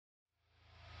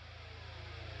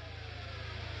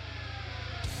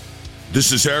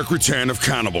This is Eric Rutan of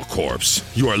Cannibal Corpse.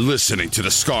 You are listening to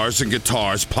the Scars and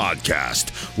Guitars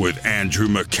podcast with Andrew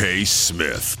McKay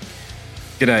Smith.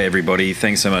 G'day everybody,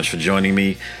 thanks so much for joining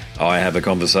me. I have a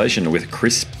conversation with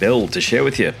Chris Bell to share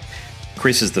with you.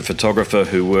 Chris is the photographer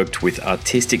who worked with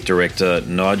artistic director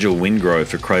Nigel Wingrove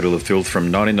for Cradle of Filth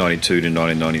from 1992 to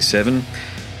 1997.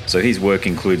 So his work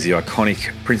includes the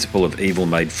iconic Principle of Evil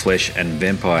Made Flesh and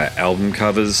Vampire album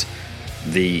covers,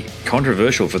 the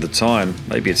controversial for the time,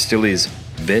 maybe it still is,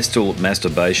 Vestal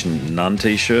Masturbation Nun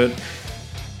t-shirt,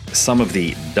 some of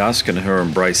the Dusk and Her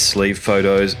Embrace sleeve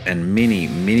photos, and many,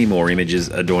 many more images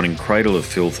adorning Cradle of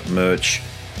Filth merch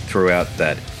throughout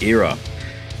that era.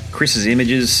 Chris's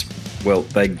images, well,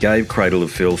 they gave Cradle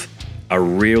of Filth a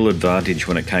real advantage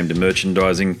when it came to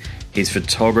merchandising. His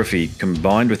photography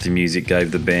combined with the music gave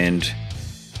the band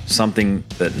something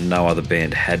that no other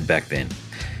band had back then.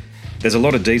 There's a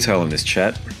lot of detail in this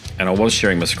chat, and I was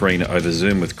sharing my screen over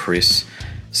Zoom with Chris,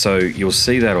 so you'll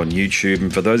see that on YouTube,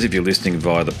 and for those of you listening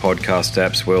via the podcast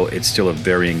apps, well, it's still a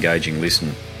very engaging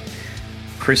listen.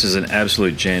 Chris is an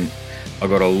absolute gent. I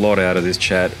got a lot out of this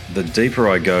chat. The deeper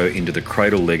I go into the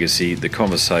Cradle legacy, the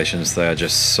conversations, they are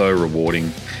just so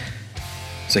rewarding.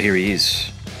 So here he is,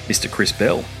 Mr. Chris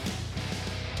Bell.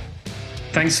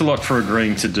 Thanks a lot for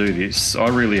agreeing to do this. I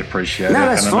really appreciate it. No,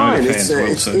 that's fine.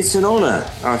 It's an honour.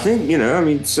 I think,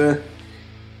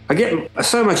 I get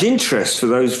so much interest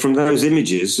from those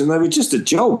images, and they were just a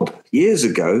job years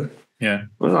ago. Yeah.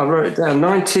 Well, I wrote it down.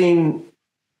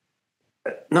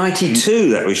 1992.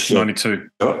 That was shot. 92.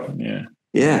 Yeah.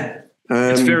 Yeah.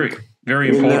 It's very, very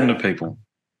important to people.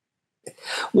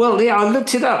 Well, yeah, I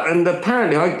looked it up, and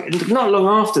apparently, not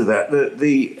long after that,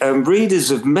 the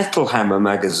readers of Metal Hammer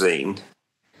magazine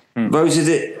voted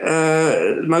it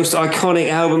most iconic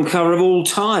album cover of all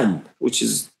time, which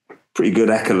is a pretty good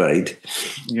accolade.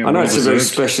 Yeah, I know it's a very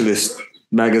specialist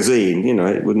magazine. You know,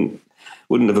 it wouldn't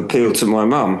have appealed to my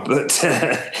mum, but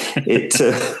it's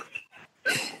a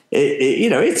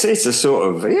sort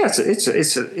of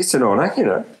it's an honour, you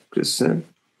know, because.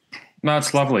 No,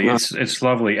 it's lovely. No. It's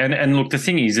lovely. And look, the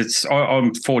thing is,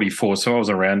 I'm 44, so I was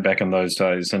around back in those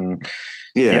days, and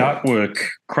the artwork,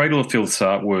 Cradle of Filth's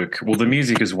artwork. Well, the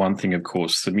music is one thing, of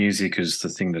course. The music is the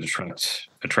thing that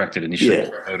attracted initially. I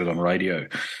heard it on radio,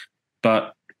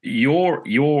 but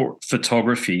your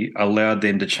photography allowed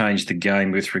them to change the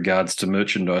game with regards to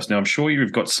merchandise. Now, I'm sure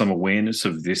you've got some awareness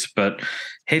of this, but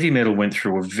heavy metal went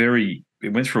through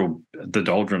the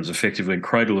doldrums effectively in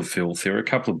Cradle of Filth. There are a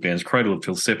couple of bands, Cradle of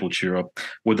Filth, Sepultura,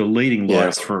 were the leading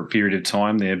lights for a period of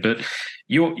time there. But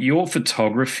your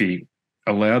photography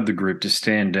allowed the group to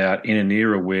stand out in an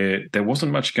era where there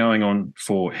wasn't much going on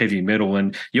for heavy metal,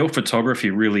 and your photography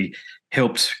really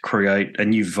helped create a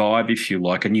new vibe, if you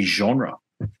like, a new genre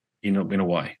in a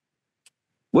way.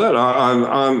 Well,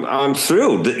 I'm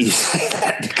thrilled that you say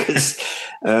that, because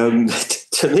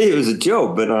to me it was a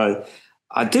job, but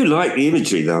I do like the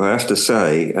imagery, though, I have to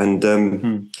say. And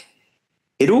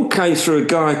it all came through a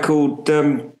guy called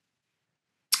Nigel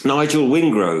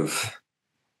Wingrove.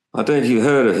 I don't know if you've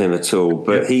heard of him at all,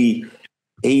 but he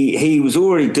was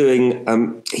already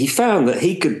doing he found that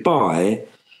he could buy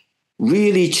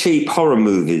really cheap horror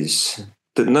movies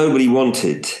that nobody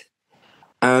wanted.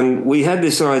 And we had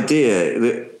this idea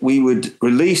that we would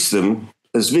release them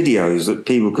as videos that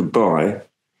people could buy.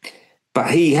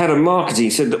 But he had a marketing. He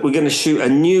said that we're going to shoot a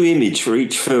new image for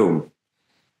each film.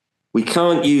 We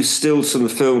can't use stills from the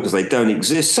film because they don't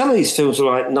exist. Some of these films are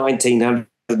like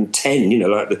 1910, you know,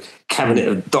 like the Cabinet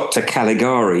of Dr.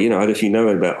 Caligari. You know, I don't know if you know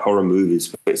about horror movies,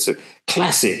 but it's a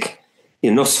classic.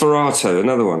 You know, Nosferatu,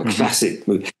 another one, classic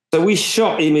movie. So we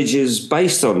shot images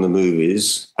based on the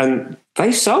movies, and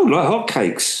they sold like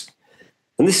hotcakes.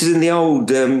 And this is in the old...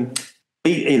 the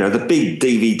big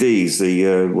DVDs,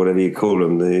 the whatever you call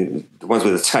them, the ones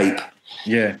with the tape.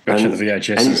 Yeah, gotcha, the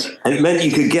VHSs. And it meant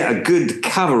you could get a good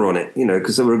cover on it, you know,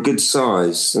 because they were a good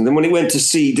size. And then when it went to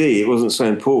CD, it wasn't so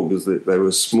important because they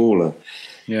were smaller.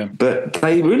 Yeah. But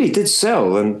they really did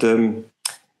sell. And,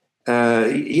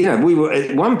 we were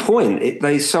at one point,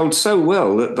 they sold so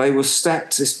well that they were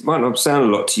stacked. This might not sound a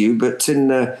lot to you, but in,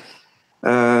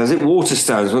 is it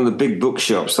Waterstones, one of the big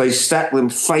bookshops, they stacked them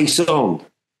face on,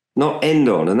 not end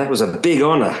on, and that was a big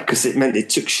honour because it meant it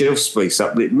took shelf space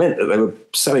up, but it meant that they were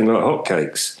selling like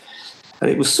hotcakes. And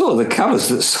it was sort of the covers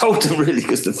that sold them, really,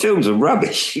 because the films are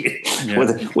rubbish. Well,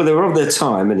 they were of their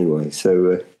time anyway.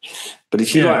 So, but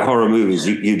if you like horror movies,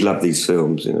 you'd love these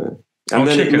films, you know. And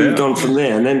then it moved on from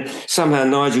there. And then somehow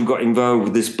Nigel got involved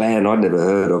with this band I'd never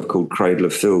heard of called Cradle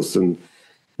of Filth, and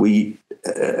we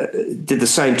did the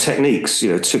same techniques,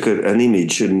 you know, took an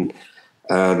image and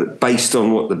based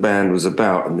on what the band was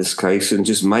about in this case, and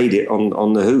just made it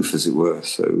on the hoof, as it were.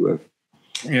 So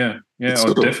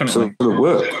definitely sort of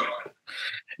worked.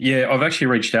 Yeah, I've actually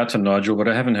reached out to Nigel, but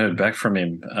I haven't heard back from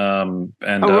him.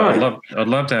 Right. I'd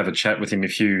love to have a chat with him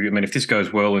if this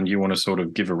goes well and you want to sort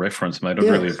of give a reference, mate, I'd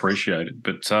really appreciate it.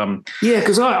 But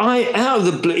because I out of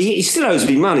the blue, he still owes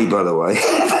me money, by the way.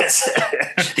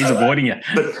 He's avoiding you.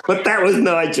 But that was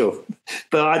Nigel.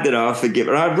 But I don't know, I forgive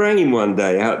him. I rang him one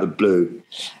day out of the blue,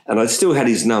 and I still had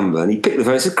his number, and he picked the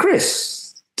phone and said, "Chris."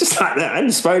 Just like that. I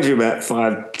hadn't spoken to you about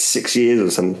 5-6 years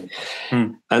or something.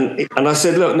 And I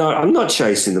said, look, no, I'm not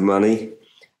chasing the money.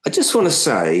 I just want to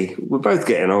say, we're both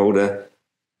getting older.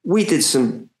 We did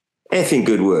some effing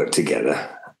good work together.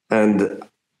 And,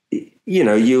 you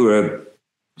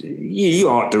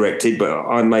art directed, but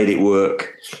I made it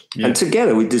work. Yeah. And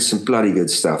together we did some bloody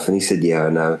good stuff. And he said, yeah, I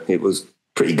know. It was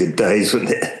pretty good days,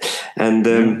 wasn't it? And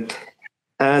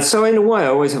so in a way, I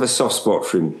always have a soft spot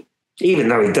for him, even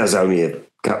though he does owe me a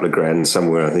couple of grand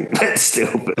somewhere, I think. But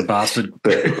still, the bastard.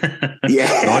 But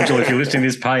yeah, Nigel, if you're listening to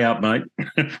this, pay up, mate.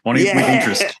 With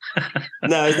interest.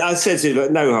 No, I said to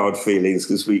him, no hard feelings,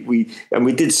 because we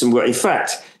did some work. In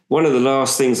fact, one of the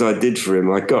last things I did for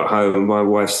him, I got home and my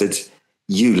wife said,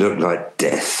 "You look like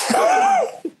death,"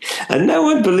 and no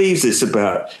one believes this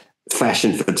about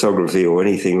fashion photography or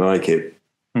anything like it.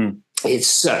 It's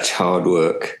such hard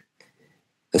work.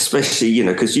 Especially,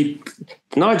 because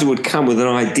Nigel would come with an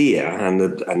idea,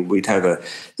 and we'd have there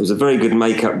was a very good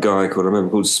makeup guy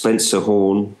called Spencer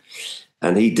Horn,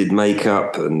 and he did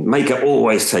makeup, and makeup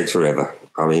always takes forever.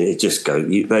 I mean, it just goes.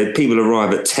 People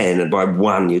arrive at 10, and by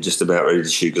 1, you're just about ready to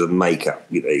shoot because of makeup.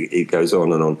 It goes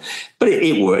on and on, but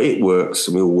it works,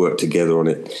 and we all work together on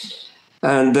it.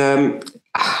 And I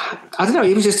don't know,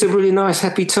 it was just a really nice,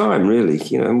 happy time, really.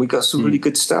 And we got some really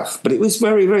good stuff, but it was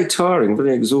very, very tiring,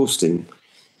 very exhausting.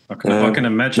 I can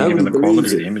imagine given the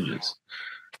quality of the images.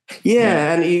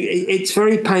 Yeah, and it's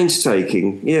very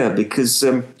painstaking, because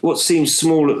what seems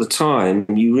small at the time,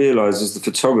 you realise as the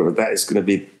photographer that is going to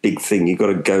be a big thing. You've got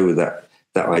to go with that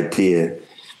idea.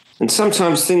 And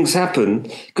sometimes things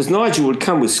happen, because Nigel would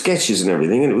come with sketches and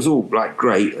everything, and it was all like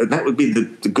great, and that would be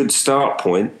the good start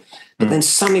point. But then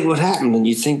something would happen, and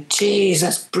you'd think, geez,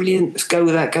 that's brilliant. Let's go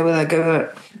with that, go with that, go with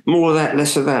that. More of that,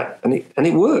 less of that. And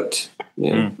it worked.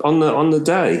 On the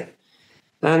day,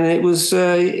 and it was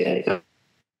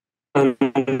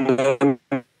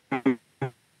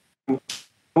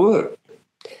work.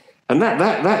 And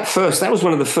that was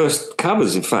one of the first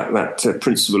covers. In fact, that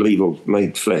Principle of Evil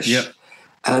Made Flesh. Yeah.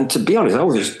 And to be honest, I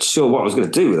wasn't sure what I was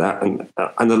going to do with that,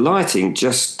 and the lighting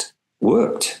just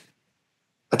worked.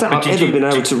 I don't think I've ever been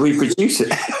able to reproduce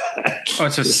it.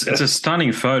 It's a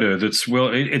stunning photo. It's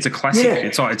a classic. Yeah.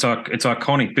 It's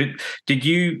iconic. But did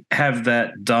you have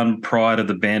that done prior to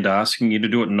the band asking you to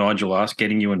do it? Nigel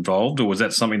getting you involved, or was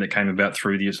that something that came about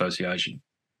through the association?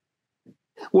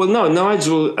 Well, no,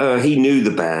 Nigel, he knew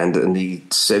the band, and he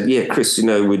said, "Yeah, Chris,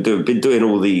 we've been doing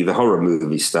all the horror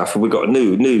movie stuff, and we've got a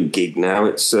new gig now.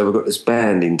 It's we've got this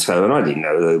band in tow," and I didn't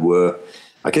know they were.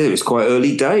 I guess it was quite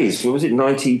early days. What was it,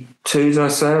 92, did I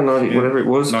say? Or 90, whatever it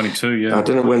was. 92, yeah. I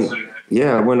don't know when.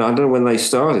 Yeah, I don't know when they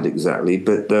started exactly,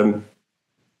 but all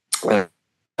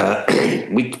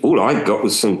I got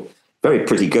was some very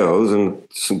pretty girls and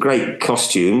some great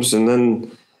costumes, and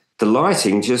then the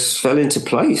lighting just fell into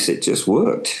place. It just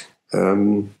worked.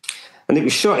 And it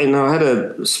was shot in, I had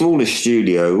a smallish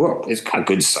studio. Well, it's quite a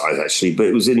good size, actually, but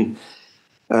it was in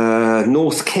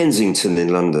North Kensington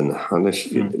in London,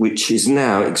 which is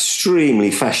now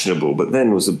extremely fashionable, but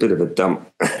then was a bit of a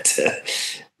dump.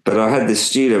 But I had this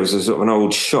studio, it was a sort of an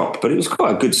old shop, but it was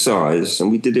quite a good size, and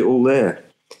we did it all there.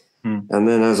 And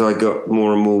then as I got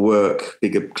more and more work,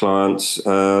 bigger clients,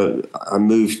 I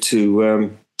moved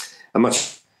to a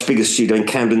much bigger studio in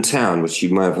Camden Town, which you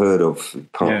may have heard of,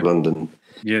 part of London.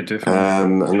 Yeah,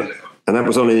 definitely. And that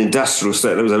was on an industrial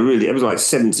estate. It was like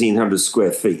 1,700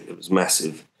 square feet. It was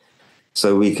massive.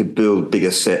 So we could build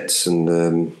bigger sets. And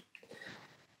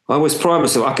I always pride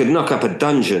myself, I could knock up a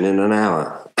dungeon in an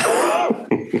hour.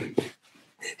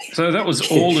 So that was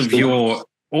all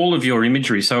of your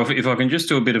imagery. So if I can just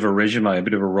do a bit of a resume, a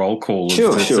bit of a roll call of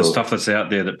the stuff that's out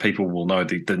there that people will know,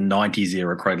 the 90s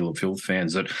era Cradle of Filth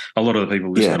fans, that a lot of the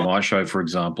people listen to my show, for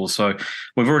example. So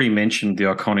we've already mentioned the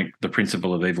iconic The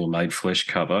Principle of Evil Made Flesh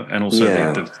cover, and also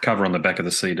the cover on the back of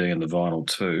the CD and the vinyl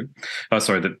too.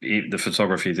 The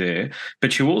photography there.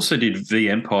 But you also did V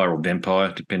Empire or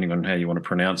Vampire, depending on how you want to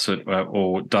pronounce it,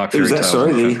 or Dark Fairy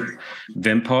Tales.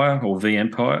 Vampire or V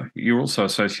Empire. You're also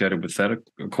associated with that,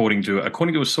 according to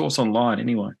a source online,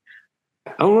 anyway.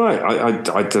 Oh, right.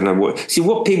 I don't know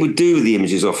what people do with the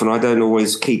images often I don't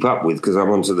always keep up with because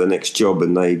I'm on to the next job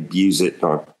and they use it and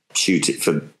I shoot it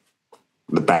for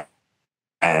the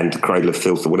band, Cradle of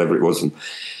Filth or whatever it was.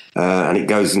 And it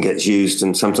goes and gets used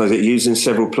and sometimes it's used in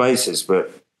several places.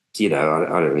 But, I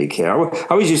don't really care. I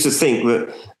always used to think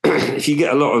that if you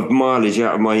get a lot of mileage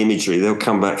out of my imagery, they'll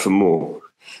come back for more,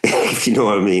 if you know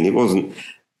what I mean.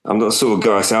 I'm not the sort of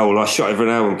guy I say, well, I shot it for an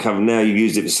album cover. Now you've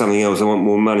used it for something else. I want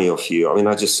more money off you. I mean,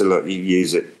 I just said, look, you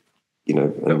use it,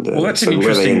 And, well, that's so an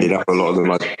where they interesting. ended up, a lot of them.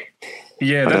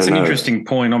 That's an interesting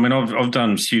point. I mean, I've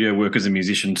done studio work as a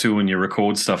musician too, and you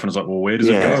record stuff, and it's like, well, where does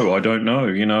it go? I don't know,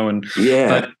 And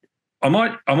but I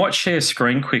might share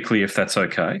screen quickly if that's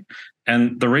okay.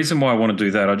 And the reason why I want to do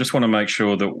that, I just want to make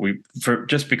sure that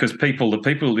just because the people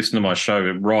who listen to my show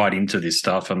are right into this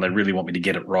stuff, and they really want me to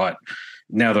get it right.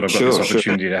 Now that I've got this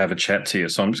opportunity to have a chat to you.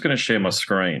 So I'm just going to share my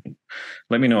screen.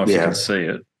 Let me know if you can see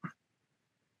it.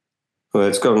 Well,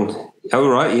 it's gone. Oh,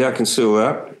 right. Yeah, I can see all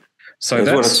that. So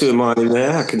there's one or two of mine in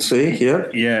there, I can see. Yeah.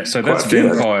 Yeah, so that's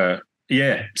Vampire.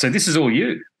 Yeah, so this is all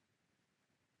you.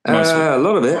 A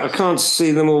lot of it. I can't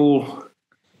see them all.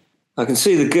 I can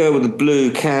see the girl with the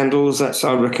blue candles.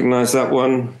 I recognise that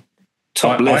one.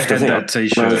 Top left, I had that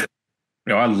T-shirt.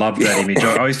 I love that image.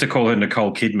 I used to call her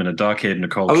Nicole Kidman, a dark-haired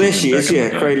Nicole Kidman. Oh, there she is,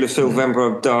 Cradle of Filth,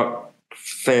 Vampire of Dark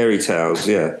Fairy Tales,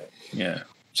 yeah. Yeah.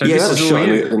 So this is shot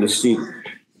in the studio.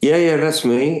 Yeah, that's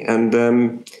me. And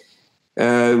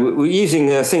we're using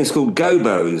things called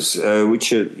gobos,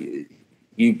 which are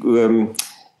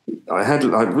I had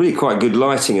really quite good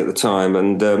lighting at the time,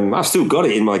 and I've still got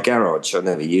it in my garage. I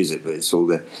never use it, but it's all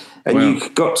there. And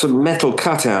you've got some metal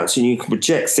cutouts, and you can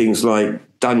project things like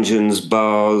dungeons,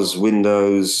 bars,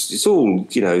 windows. It's all,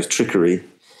 trickery.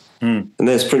 And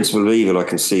there's Principle of Evil I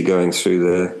can see going through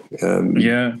there.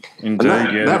 Yeah, indeed.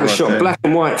 That was shot black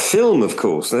and white film, of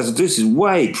course. This is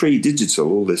way pre-digital,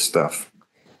 all this stuff.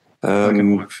 Black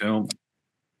and white film.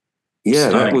 Yeah,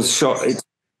 stunning. That was shot. It's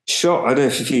shot, I don't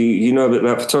know if you know a bit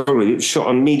about photography. It was shot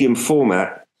on medium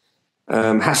format,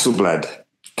 Hasselblad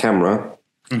camera,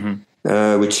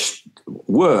 which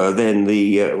were then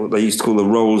what they used to call the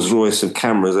Rolls Royce of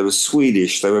cameras. They were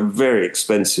Swedish. They were very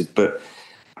expensive, but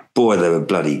boy, they were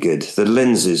bloody good. The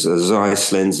lenses are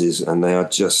Zeiss lenses, and they are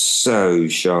just so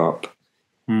sharp.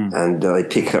 And they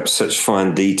pick up such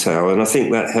fine detail. And I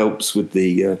think that helps with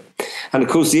the... and, of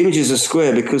course, the images are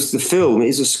square because the film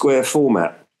is a square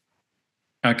format.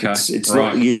 Okay, it's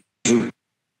not usual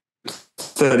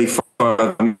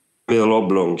 35 mil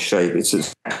oblong shape. It's a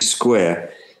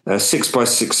square, 6 by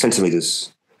 6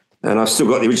 centimeters. And I've still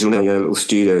got the original in a little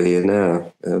studio here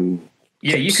now.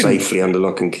 You can safely under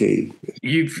lock and key.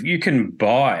 You can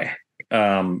buy.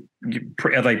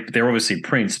 They're obviously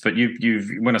prints, but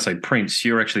when I say prints,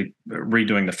 you're actually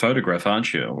redoing the photograph,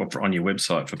 aren't you, on your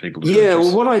website for people to purchase? Yeah,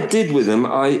 well, what I did with them,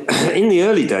 in the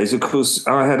early days, of course,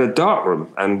 I had a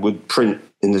darkroom and would print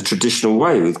in the traditional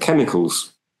way with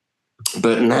chemicals.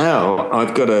 But now I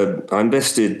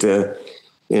invested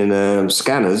in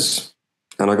scanners,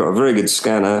 and I got a very good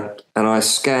scanner, and I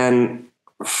scan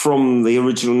from the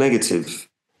original negative.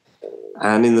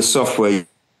 And in the software,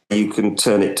 you can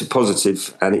turn it to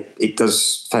positive, and it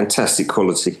does fantastic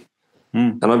quality.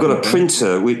 And I've got a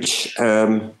printer which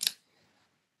it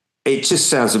just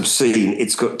sounds obscene.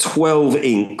 It's got 12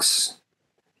 inks,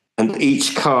 and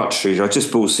each cartridge, I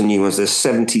just bought some new ones, they're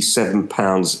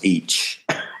 £77 each.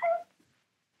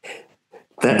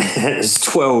 There's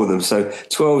 12 of them, so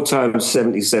 12 times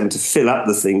 77 to fill up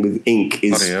the thing with ink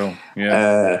is...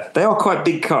 they are quite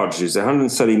big cartridges, they're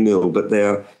 130 mil, but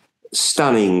they're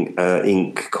stunning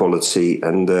ink quality,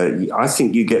 and I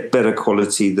think you get better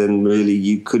quality than really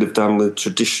you could have done with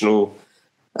traditional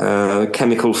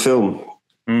chemical film,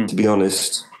 to be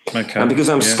honest. Okay. And because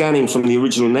I'm scanning from the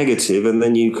original negative, and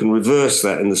then you can reverse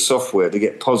that in the software to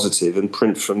get positive and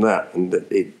print from that, and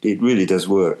it really does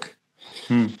work.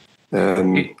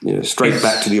 Straight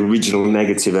back to the original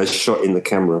negative as shot in the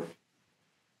camera.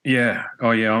 Yeah.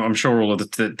 Oh, yeah. I'm sure all of the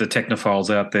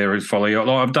technophiles out there who follow you.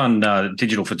 I've done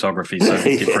digital photography, so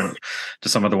different to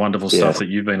some of the wonderful stuff that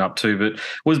you've been up to. But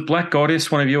was Black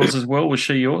Goddess one of yours as well? Was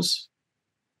she yours?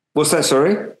 What's that,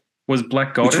 sorry? Was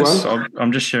Black Goddess?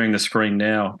 I'm just sharing the screen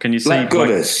now. Can you see Black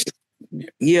Goddess?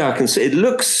 Yeah, I can see. It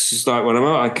looks like one.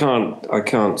 I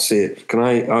can't see it. Can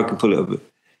I? I can pull it up.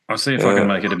 I'll see if I can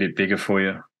make it a bit bigger for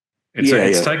you.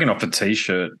 It's taken off the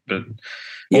T-shirt, but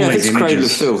all these images. Cradle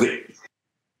of Filth.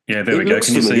 Yeah, there we go.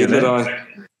 Can you see it there? I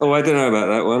don't know about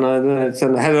that one. It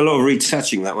had a lot of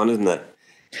retouching, that one, isn't it?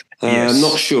 Yes. I'm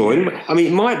not sure. I mean,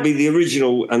 it might be the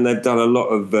original, and they've done a lot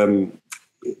of,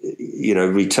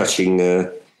 retouching.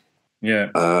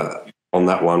 on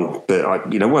that one, but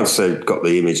once they've got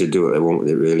the image, they do what they want with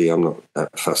it. Really, I'm not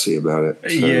that fussy about it.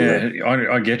 So,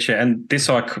 I get you. And this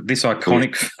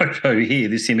iconic photo here,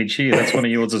 this image here, that's one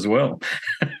of yours as well.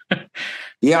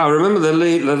 Yeah, I remember the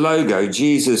logo.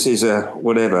 Jesus is a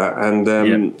whatever,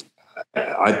 and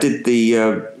I did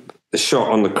the shot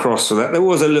on the cross for that. There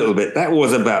was a little bit. That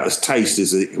was about as tasty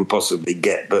as it can possibly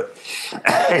get, but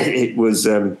it was.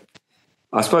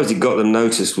 I suppose it got them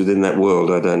noticed within that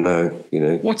world. I don't know.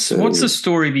 What's the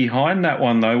story behind that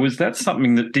one though? Was that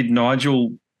something that did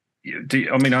Nigel?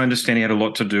 I understand he had a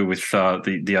lot to do with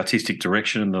the artistic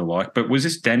direction and the like, but was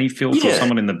this Danny Filth or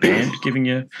someone in the band giving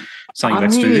you saying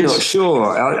let's do this? I'm really not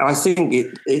sure. I think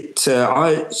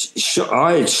I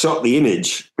had shot the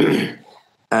image,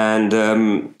 and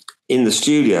in the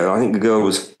studio, I think the girl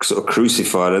was sort of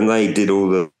crucified, and they did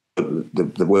all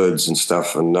the words and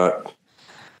stuff, and they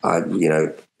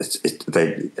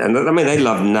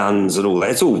love nuns and all that.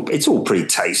 It's all pretty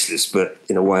tasteless, but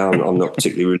in a way, I'm not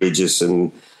particularly religious,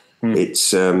 and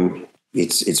it's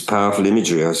powerful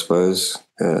imagery, I suppose.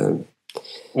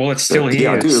 Well, it's still here.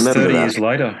 Yeah, I do remember 30 that. years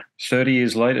later. 30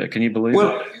 years later, can you believe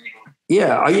it?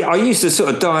 Yeah, I used to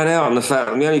sort of dine out on the fact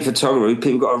I'm the only photographer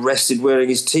people got arrested wearing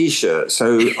his T-shirt.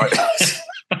 So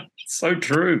so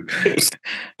true.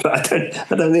 But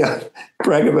I don't think I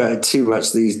brag about it too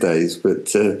much these days.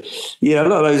 But a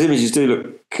lot of those images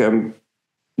do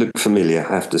look familiar,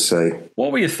 I have to say.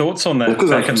 What were your thoughts on that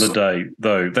back in the day,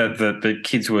 though? That the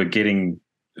kids were getting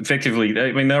effectively.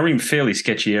 They were in fairly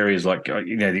sketchy areas, like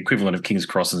the equivalent of King's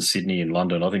Cross in Sydney and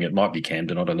London. I think it might be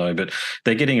Camden. I don't know, but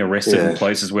they're getting arrested in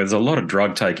places where there's a lot of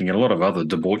drug taking and a lot of other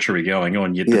debauchery going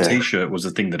on. Yet the T-shirt was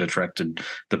the thing that attracted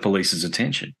the police's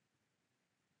attention.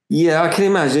 Yeah, I can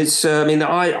imagine. It's.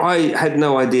 I had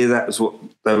no idea that was what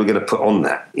they were going to put on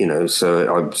that.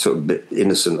 So I'm sort of a bit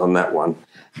innocent on that one,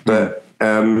 but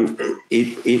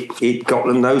it got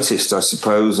them noticed, I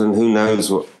suppose. And who knows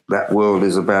what that world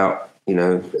is about.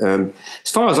 As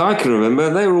far as I can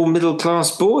remember, they were all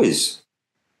middle-class boys.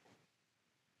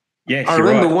 Yeah, I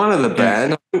remember one of the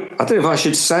band. I don't know if I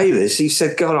should say this. He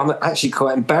said, "God, I'm actually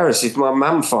quite embarrassed if my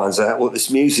mum finds out what this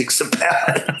music's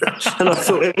about." And I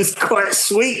thought it was quite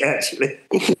sweet, actually.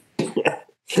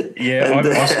 Yeah,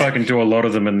 I've spoken to a lot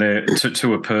of them, and they're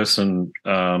to a person.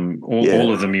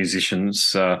 All of the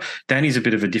musicians. Danny's a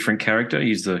bit of a different character.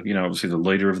 He's obviously the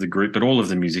leader of the group, but all of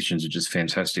the musicians are just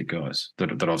fantastic guys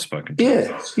that I've spoken to.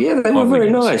 Yeah, they were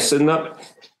very nice, and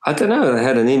I don't know. They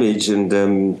had an image, and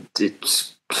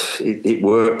it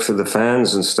worked for the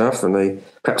fans and stuff, and they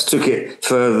perhaps took it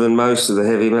further than most of the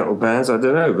heavy metal bands. I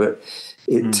don't know, but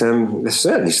it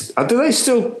certainly. Do they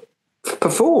still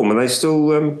perform? Are they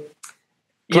still?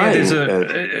 Yeah, there's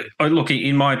look.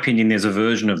 In my opinion, there's a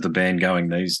version of the band going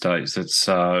these days. It's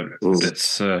not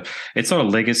a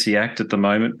legacy act at the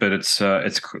moment, but it's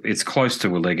close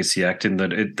to a legacy act in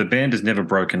that the band has never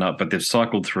broken up, but they've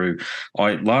cycled through.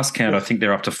 Last count, I think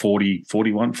they're up to 40,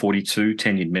 41, 42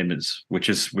 tenured members, which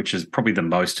is probably the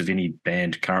most of any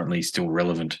band currently still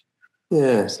relevant.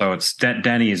 Yeah. So it's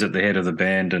Danny is at the head of the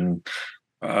band, and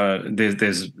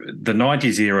there's the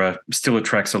 90s era still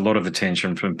attracts a lot of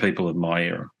attention from people of my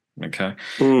era. Okay,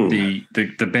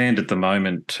 the band at the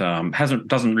moment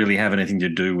doesn't really have anything to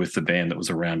do with the band that was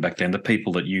around back then. The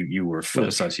people that you were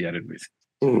associated with.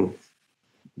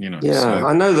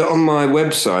 I know that on my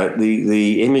website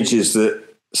the images that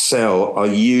sell are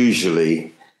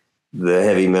usually the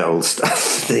heavy metal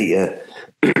stuff. You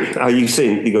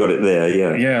got it there,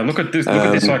 yeah. Yeah, look at this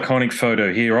iconic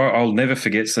photo here. I'll never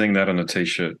forget seeing that on a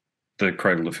T-shirt, the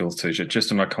Cradle of Filth T-shirt.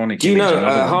 Just an iconic. Do you know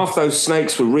half those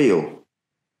snakes were real?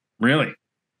 Really?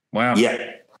 Wow.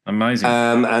 Yeah. Amazing.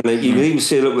 And you can even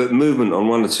see a little bit of movement on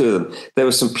one or two of them. There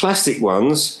were some plastic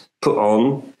ones put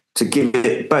on to give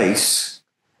it base,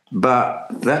 but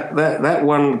that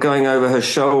one going over her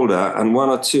shoulder and one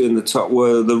or two in the top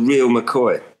were the real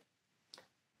McCoy.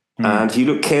 And if you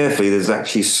look carefully, there's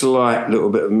actually slight little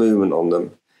bit of movement on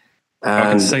them. And I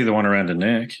can see the one around the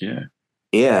neck, yeah.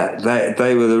 Yeah,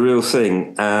 they were the real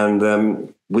thing.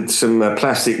 And with some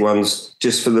plastic ones,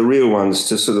 just for the real ones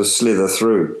to sort of slither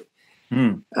through.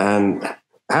 And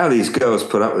how these girls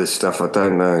put up with this stuff, I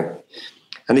don't know.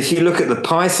 And if you look at the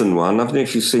Python one, I don't know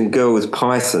if you've seen Girl with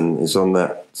Python is on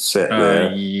that set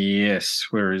there. Yes,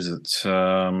 where is it?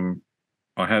 I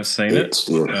have seen it.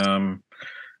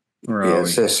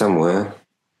 It's there somewhere.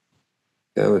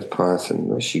 Go with Python.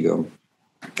 Where's she gone?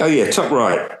 Oh, yeah, top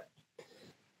right.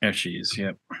 There she is,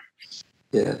 yep.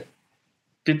 Yeah.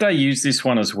 Did they use this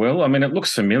one as well? I mean, it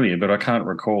looks familiar, but I can't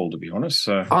recall, to be honest.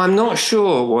 So I'm not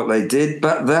sure what they did,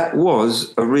 but that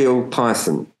was a real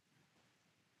Python.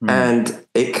 And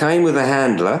it came with a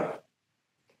handler.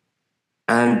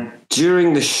 And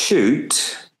during the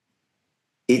shoot,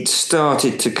 it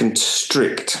started to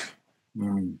constrict.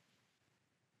 Mm.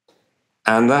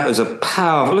 And that was a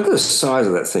powerful, look at the size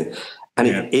of that thing. And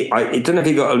I don't know if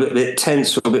he got a little bit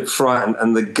tense or a bit frightened,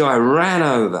 and the guy ran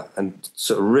over and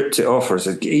sort of ripped it off her and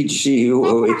said,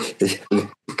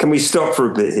 can we stop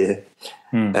for a bit here?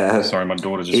 Sorry, my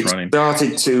daughter's just running. It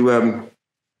started to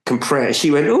compress. She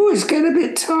went, oh, it's getting a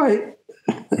bit tight.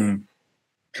 Mm.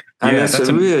 And that's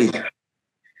a really...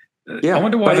 I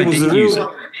wonder why they didn't use it.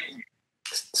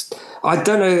 I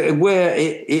don't know where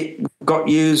it got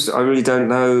used. I really don't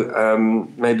know.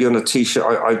 Maybe on a T-shirt.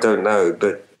 I don't know.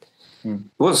 But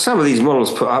what some of these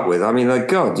models put up with, I mean,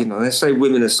 God, they say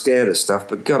women are scared of stuff,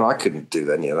 but God, I couldn't do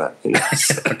any of that.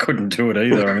 I couldn't do it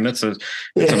either. I mean, that's an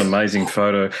amazing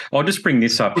photo. I'll just bring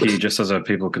this up here just so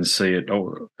people can see it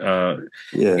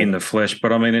in the flesh.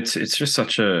 But I mean, it's just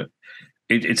such a...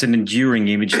 It's an enduring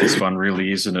image, this one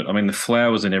really, isn't it? I mean, the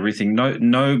flowers and everything.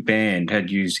 No band had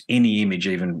used any image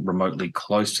even remotely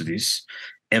close to this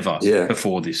ever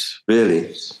before this.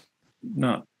 Really?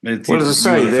 No. Well, as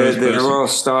I say, there are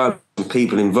style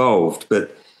people involved,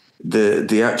 but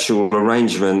the actual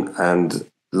arrangement and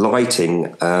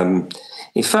lighting,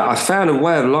 in fact, I found a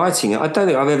way of lighting it I don't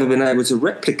think I've ever been able to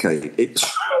replicate. It's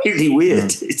really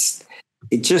weird.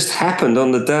 It just happened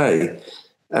on the day.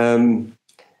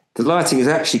 The lighting is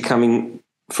actually coming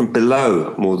from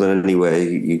below more than anywhere.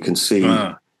 You can see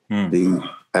the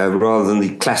rather than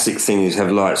the classic thing is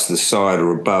have lights to the side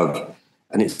or above,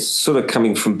 and it's sort of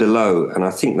coming from below. And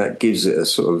I think that gives it a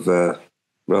sort of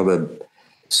rather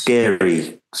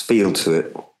scary feel to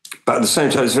it. But at the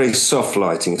same time, it's very soft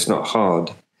lighting. It's not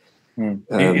hard.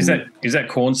 Is that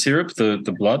corn syrup?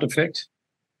 The blood effect?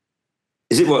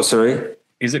 Is it what? Sorry.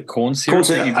 Is it corn syrup?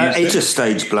 It's just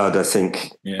stage blood, I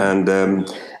think. Yeah.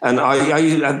 And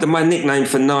my nickname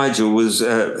for Nigel was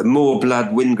More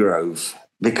Blood Wingrove,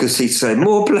 because he'd say,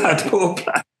 more blood,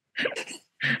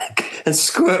 and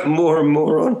squirt more and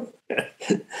more on.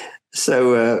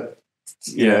 So,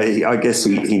 I guess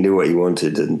he knew what he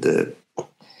wanted. And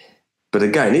but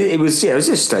again, it was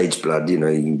just stage blood. You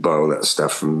can buy all that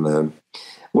stuff from...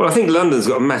 Well, I think London's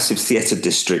got a massive theatre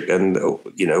district, and all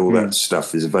that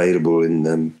stuff is available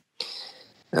in,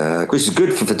 which is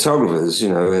good for photographers.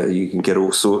 You can get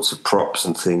all sorts of props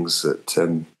and things that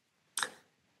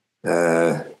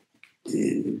the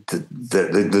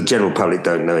general public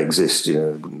don't know exist.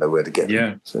 Wouldn't know where to get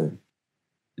them. So,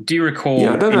 do you recall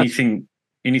anything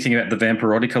about the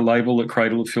Vampirotica label that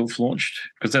Cradle of Filth launched?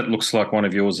 Because that looks like one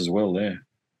of yours as well. There,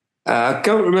 I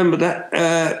can't remember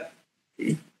that.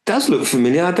 Does look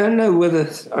familiar. I don't know whether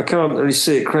I can't really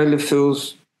see it. Cradle of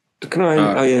Filth. Can I?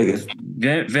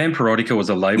 Vampirotica was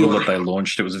a label that they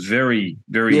launched. It was very,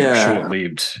 very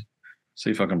short-lived.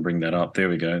 See if I can bring that up. There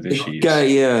we go. There she is.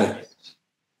 Yeah.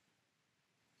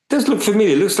 Does look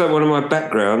familiar. It looks like one of my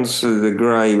backgrounds, the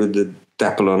grey with the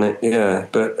dapple on it. Yeah,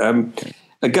 but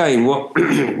again, what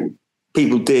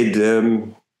people did.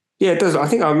 It does. I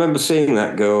think I remember seeing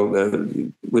that girl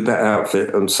with that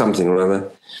outfit on something or other.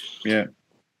 Yeah.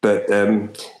 But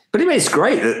it's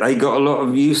great that they got a lot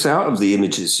of use out of the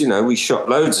images. We shot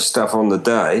loads of stuff on the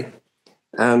day,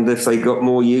 and if they got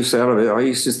more use out of it, I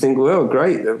used to think, well,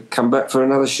 great, they'll come back for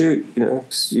another shoot.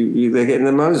 They're getting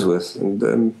their money's worth.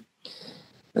 And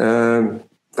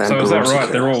so is that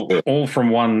right? They're all from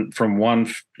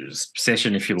one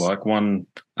session, if you like, 1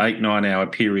 8-9 hour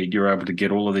period. You're able to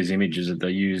get all of these images that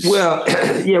they use. Well,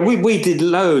 we did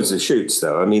loads of shoots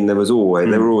though. I mean, they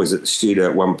were always at the studio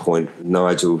at one point.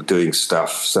 Nigel doing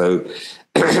stuff. So,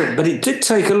 but it did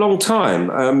take a long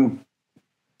time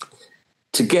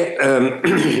to get.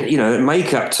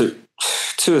 Makeup took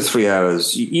 2 or 3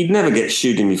 hours. You'd never get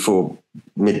shooting before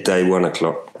midday, 1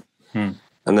 o'clock, and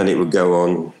then it would go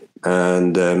on.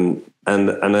 And then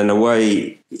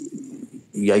away,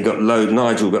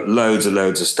 Nigel got loads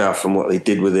of stuff, and what they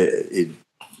did with it,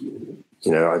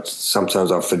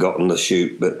 sometimes I've forgotten the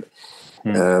shoot, but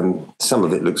some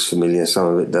of it looks familiar, some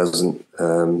of it doesn't.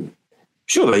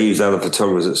 Sure, they used other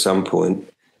photographers at some point.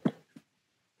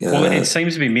 Well, it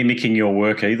seems to be mimicking your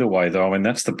work either way, though. I mean,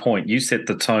 that's the point. You set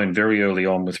the tone very early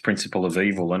on with Principle of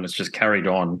Evil, and it's just carried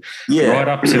on right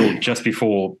up till just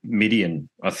before Midian,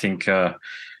 I think.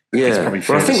 Well,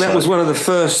 I think that was one of the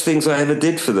first things I ever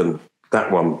did for them,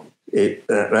 that one.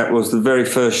 That was the very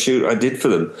first shoot I did for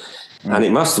them. And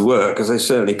it must have worked, because they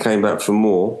certainly came back for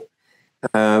more.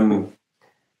 And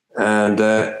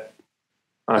I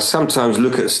sometimes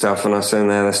look at stuff and I say,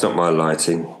 no, that's not my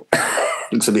lighting.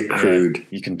 It's a bit crude.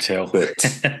 You can tell. But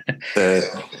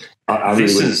I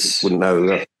really wouldn't know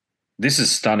that. This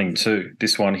is stunning too.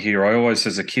 This one here. I always,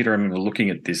 as a kid, I remember looking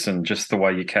at this and just the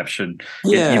way you captured.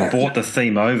 You brought the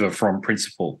theme over from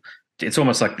Principal. It's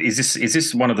almost like is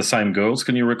this one of the same girls?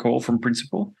 Can you recall from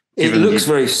Principal? It looks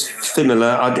very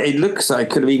similar. It looks like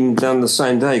it could have even done the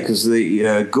same day because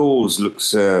the gauze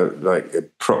looks like a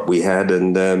prop we had,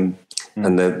 and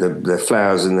the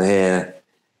flowers in the hair.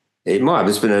 It might have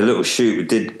just been a little shoot. We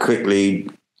did quickly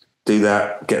do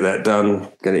that, get that done,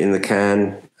 get it in the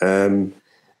can. And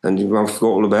I forgot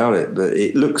all about it, but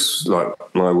it looks like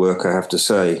my work, I have to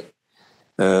say.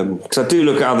 Because I do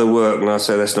look at other work and I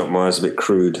say that's not mine, it's a bit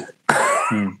crude.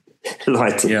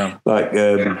 Lighting,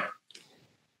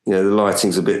 the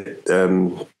lighting's a bit,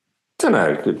 don't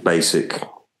know, a bit basic.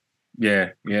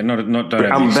 Yeah, not don't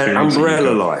have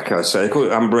umbrella-like, I say. I call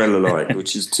it umbrella-like,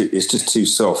 which is it's just too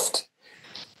soft.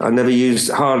 I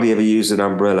hardly ever used an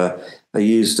umbrella. I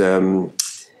used in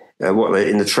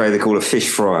the tray they call a fish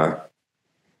fryer.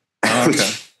 Oh, okay.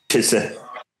 Which is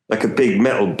like a big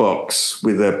metal box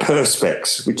with a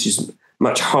perspex, which is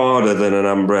much harder than an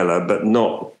umbrella, but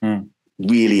not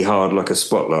really hard like a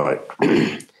spotlight.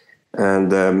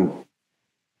 and they're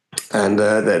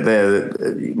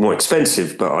more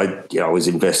expensive, but I was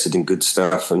invested in good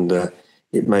stuff, and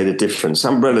it made a difference.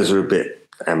 Umbrellas are a bit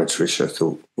amateurish, I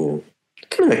thought.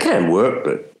 They can work,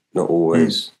 but not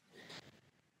always.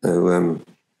 So,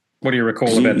 what do you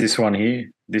recall about this one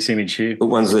here? This image here. What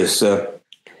one's this?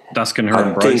 Dusk and Her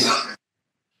Embrace.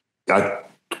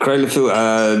 Cradle of Filth,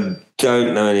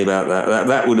 don't know any about that.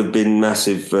 That would have been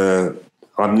massive.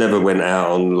 I've never went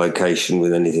out on location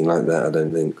with anything like that, I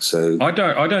don't think. So I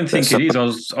don't think it is. I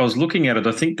was looking at it.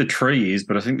 I think the tree is,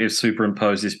 but I think they've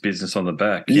superimposed this business on the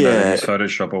back.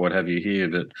 Photoshop or what have you here.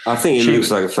 But I think it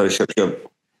looks like a Photoshop job.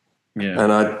 Yeah.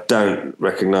 And I don't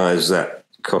recognise that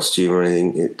costume or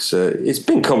anything. It's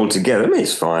been cobbled together. I mean,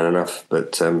 it's fine enough,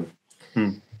 but I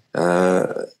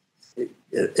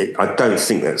don't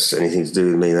think that's anything to do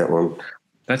with me, that one.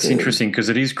 That's interesting because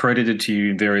it is credited to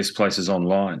you in various places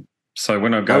online. So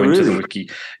when I go into the wiki,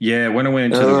 when I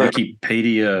went into the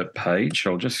Wikipedia page,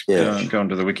 I'll just go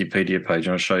onto the Wikipedia page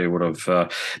and I'll show you what I've.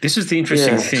 This is the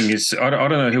interesting thing is I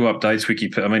don't know who updates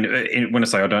Wikipedia. I mean, when I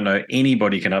say I don't know,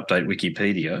 anybody can update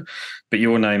Wikipedia, but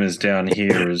your name is down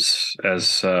here as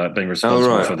being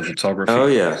responsible for the photography. Oh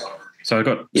yeah. So I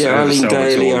got Arlene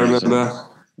Daly. I remember.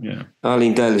 Yeah,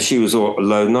 Arlene Daly. She was all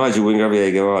alone. Nigel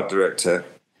Wingraviego, art director.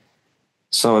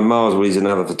 Simon Miles, he's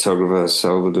another photographer.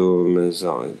 Salvador.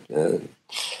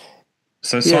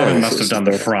 So Simon must have done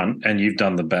the front, and you've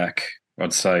done the back.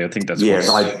 I'd say. I think that's I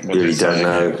really don't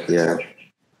know. Yeah.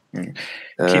 Kit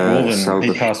Walden,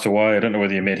 he passed away. I don't know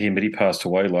whether you met him, but he passed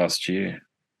away last year.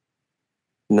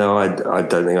 No, I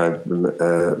don't think I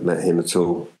met him at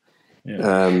all.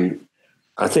 Yeah.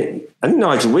 I think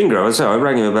Nigel Wingrove. I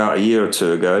rang him about a year or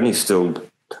two ago, and he's still,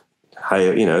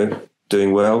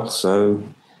 doing well. So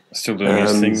still doing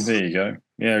his thing. There you go.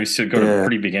 Yeah, he's still got a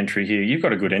pretty big entry here. You've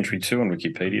got a good entry too on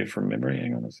Wikipedia from memory.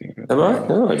 Hang on a second. Have I?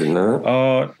 No, I didn't know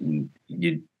that.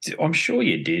 I'm sure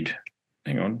you did.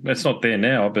 Hang on, that's not there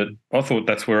now, but I thought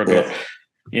that's where I got.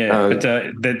 Yeah, but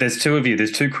there's two of you.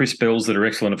 There's two Chris Bells that are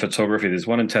excellent at photography. There's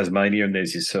one in Tasmania and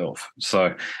there's yourself.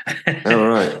 So all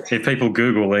right. If people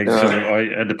Google, I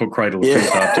had to put Cradle of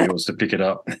Filth after yours to pick it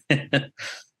up.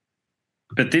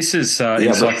 But this is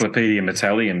Encyclopedia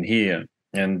Metallium here.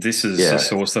 And this is a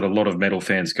source that a lot of metal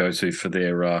fans go to for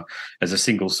their as a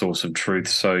single source of truth.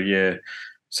 So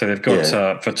so they've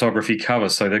got photography cover.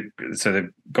 So they've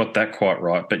got that quite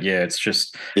right. But it's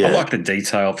just I like the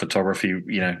detailed photography,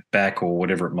 back or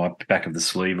whatever it might be, back of the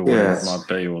sleeve or whatever it might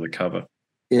be, or the cover.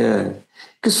 Yeah,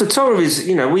 because photographers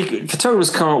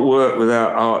can't work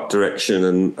without art direction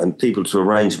and people to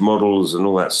arrange models and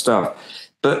all that stuff.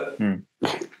 But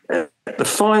at the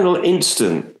final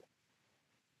instant,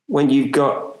 when you've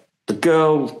got the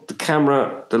girl, the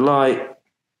camera, the light,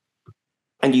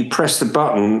 and you press the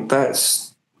button,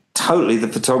 that's totally the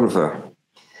photographer.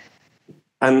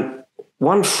 And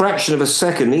one fraction of a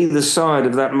second either side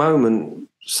of that moment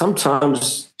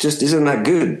sometimes just isn't that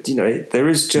good. There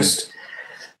is just,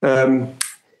 how much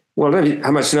you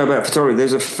know about photography?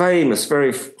 There's a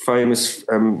very famous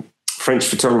French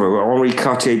photographer, Henri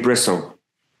Cartier-Bresson.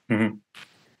 Mm-hmm.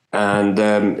 And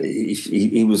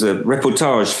he was a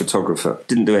reportage photographer,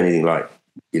 didn't do anything like,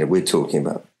 we're talking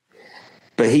about.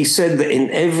 But he said that in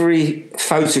every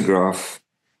photograph,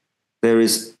 there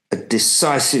is a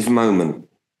decisive moment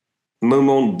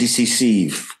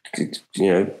décisif,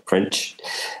 French.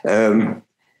 And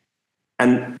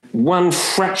one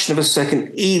fraction of a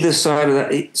second, either side of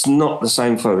that, it's not the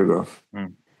same photograph.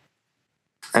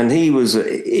 And he was, I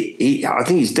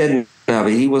think he's dead now,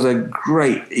 but he was a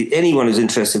great. Anyone who's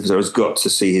interested in photography has got to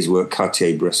see his work,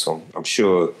 Cartier-Bresson. I'm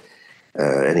sure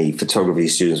any photography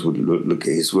students would look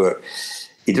at his work.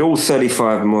 He did all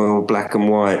 35mm black and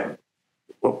white,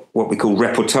 what we call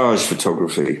reportage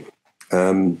photography,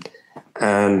 and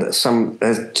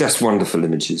there's just wonderful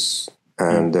images.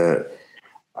 And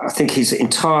I think his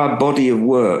entire body of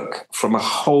work from a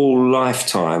whole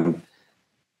lifetime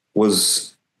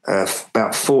was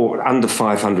about under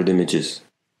 500 images.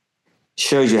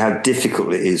 Shows you how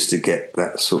difficult it is to get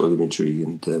that sort of imagery.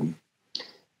 And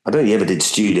I don't think he ever did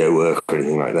studio work or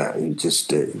anything like that. He was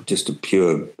just a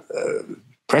pure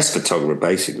press photographer,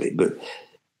 basically, but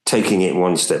taking it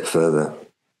one step further.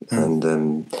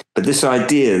 And but this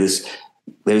idea,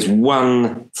 there's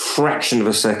one fraction of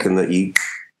a second that you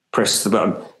press the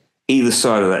button, either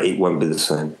side of that, it won't be the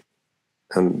same.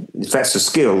 And if that's a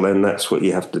skill, then that's what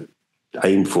you have to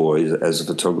aim for as a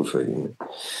photographer. You know?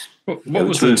 What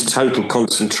was means total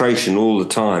concentration all the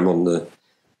time on the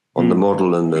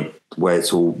model and the way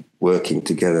it's all working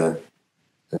together.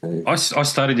 I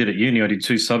studied it at uni. I did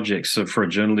 2 subjects for a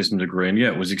journalism degree, and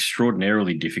it was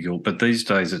extraordinarily difficult. But these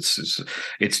days, it's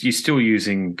you're still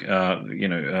using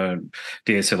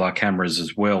DSLR cameras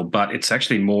as well, but it's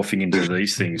actually morphing into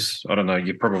these things. I don't know.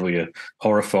 You're probably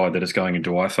horrified that it's going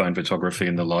into iPhone photography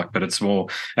and the like, but it's more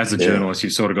as a journalist,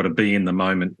 you've sort of got to be in the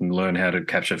moment and learn how to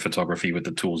capture photography with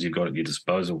the tools you've got at your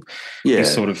disposal.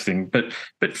 This sort of thing. But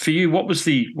for you, what was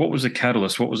the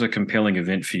catalyst? What was a compelling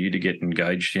event for you to get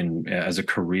engaged in as a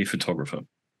career photographer?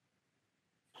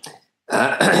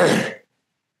 I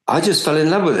just fell in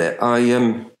love with it.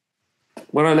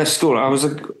 When I left school, I was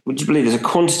would you believe, as a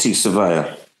quantity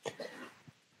surveyor.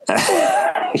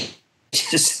 And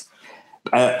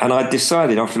I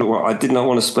decided after a while I did not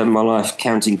want to spend my life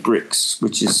counting bricks,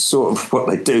 which is sort of what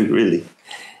they do, really.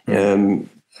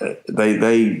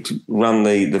 They run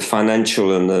the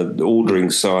financial and the ordering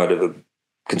side of a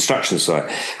construction site,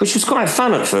 which was quite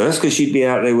fun at first because you'd be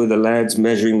out there with the lads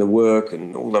measuring the work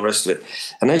and all the rest of it.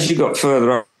 And as you got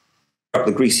further up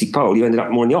the greasy pole, you ended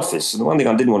up more in the office. And the one thing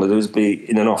I didn't want to do was be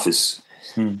in an office.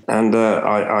 And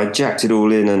I jacked it all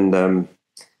in and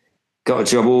got a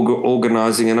job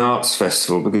organising an arts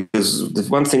festival, because the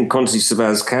one thing quantity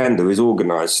surveyors can do is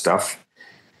organise stuff.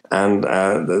 And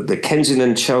the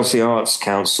Kensington Chelsea Arts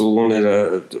Council wanted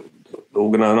to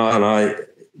organise, and I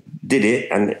did it,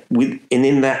 and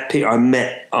in that I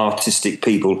met artistic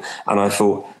people, and I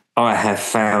thought, I have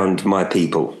found my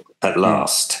people at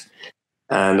last.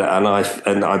 And I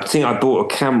think I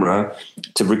bought a camera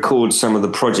to record some of the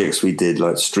projects we did,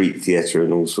 like street theatre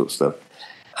and all sorts of stuff.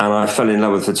 And I fell in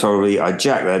love with photography. I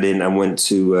jacked that in and went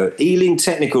to Ealing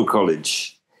Technical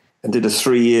College and did a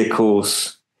 3-year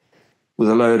course with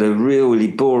a load of really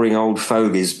boring old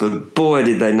fogies, but boy,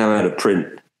 did they know how to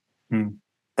print.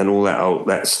 And all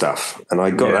that stuff. And I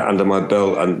got that under my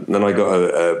belt, and then I got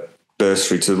a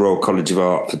bursary to the Royal College of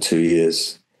Art for 2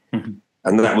 years. And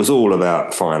that was all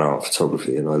about fine art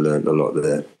photography, and I learned a lot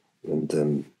there. And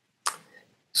and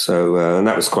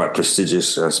that was quite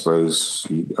prestigious, I suppose.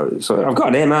 So I've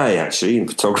got an MA, actually, in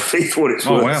photography, for what it's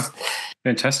worth. Oh, wow.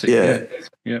 Fantastic. Yeah.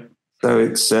 So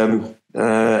it's... but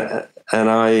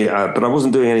I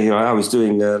wasn't doing anything. I was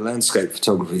doing landscape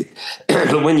photography.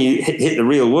 But when you hit the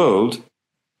real world,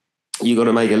 you got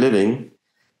to make a living.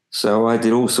 So I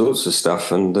did all sorts of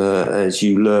stuff, and as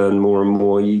you learn more and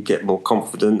more, you get more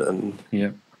confident, and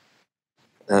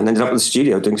ended up in the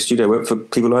studio doing studio work for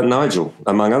people like Nigel,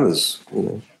 among others. You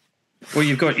know. Well,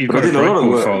 you've got a great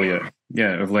portfolio,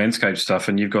 of landscape stuff,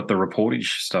 and you've got the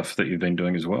reportage stuff that you've been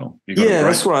doing as well.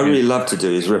 That's what I really love to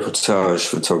do, is reportage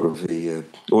photography,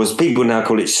 or as people now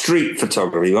call it, street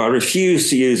photography. I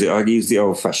refuse to use it. I use the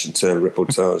old-fashioned term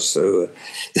reportage. So,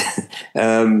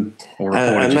 or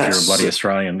reportage if you're a bloody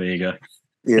Australian. There you go.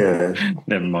 Yeah.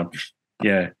 Never mind.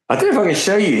 Yeah. I don't know if I can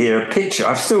show you here a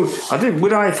picture.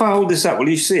 If I hold this up, will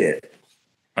you see it?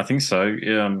 I think so.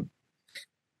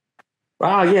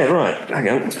 Yeah, right. Hang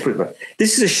on, let's put it back.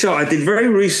 This is a shot I did very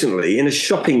recently in a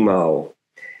shopping mall.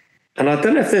 And I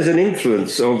don't know if there's an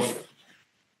influence of...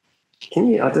 I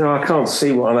don't know, I can't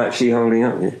see what I'm actually holding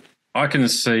up here. I can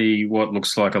see what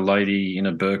looks like a lady in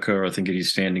a burqa, I think it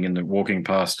is, walking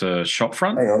past a shop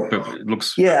front. Hang on. But it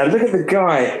looks... Yeah, look at the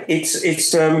guy. It's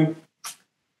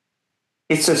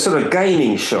a sort of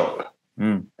gaming shop.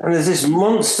 And there's this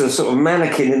monster sort of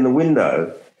mannequin in the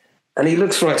window. And he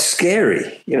looks like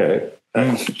scary, you know. I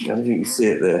don't think you can see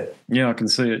it there. Yeah, I can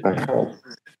see it. Okay.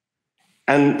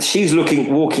 And she's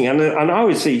walking, and I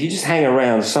would see, if you just hang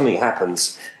around, something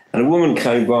happens. And a woman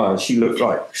came by and she looked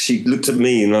at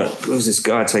me and like, there was this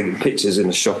guy taking pictures in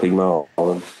a shopping mall.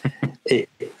 And it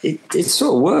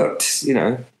sort of worked,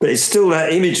 but it's still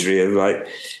that imagery of like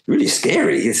really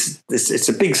scary. It's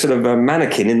a big sort of a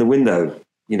mannequin in the window,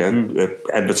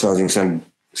 advertising some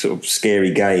sort of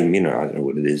scary game. I don't know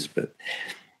what it is, but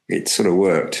it sort of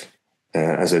worked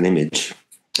as an image.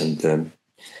 And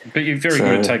but you're very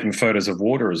good at taking photos of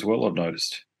water as well, I've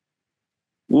noticed.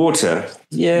 Water,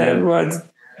 yeah, right.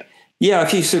 Yeah,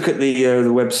 if you look at the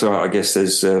website, I guess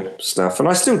there's stuff, and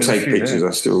I still take pictures.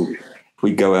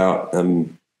 We go out.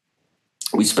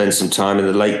 We spend some time in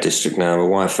the Lake District now, my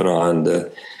wife and I,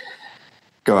 and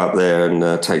go up there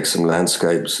and take some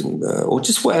landscapes, and or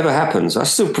just whatever happens. I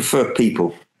still prefer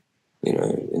people,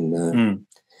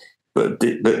 But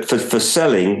for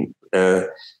selling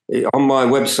on my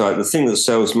website, the thing that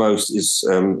sells most is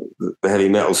the heavy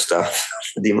metal stuff,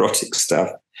 the erotic stuff,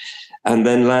 and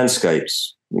then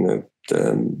landscapes.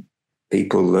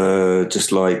 People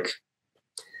just like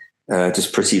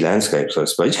just pretty landscapes, I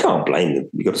suppose. You can't blame them.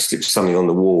 You've got to stick something on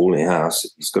the wall in your house.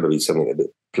 It's got to be something a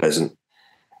bit pleasant.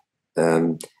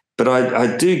 But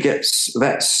I do get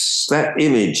that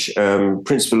image,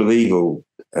 Principle of Evil,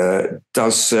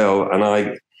 does sell,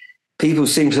 and people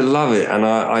seem to love it,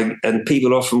 and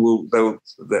people often will. There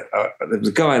was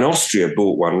a guy in Austria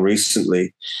bought one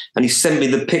recently, and he sent me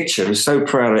the picture. I'm so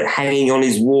proud of it, hanging on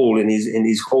his wall in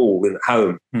his hall at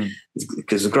home,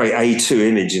 because it's a great A2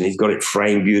 image, and he's got it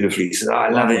framed beautifully. He said, "I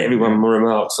love it." Everyone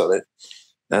remarks on it,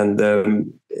 and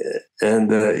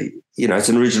it's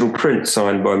an original print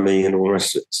signed by me and all the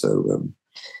rest of it. So,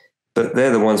 but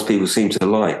they're the ones people seem to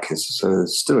like. So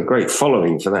it's still a great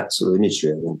following for that sort of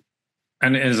imagery, I think.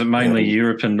 And is it mainly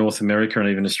Europe and North America and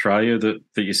even Australia that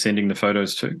you're sending the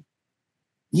photos to?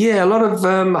 Yeah, a lot of,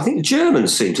 I think the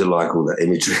Germans seem to like all that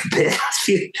imagery a bit,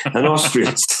 and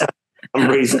Austrians for some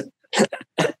reason.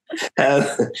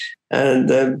 And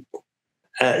of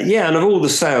all the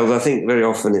sales, I think very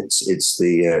often it's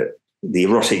the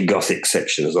erotic gothic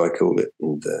section, as I call it.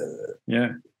 And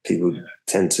people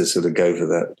tend to sort of go for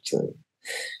that. So.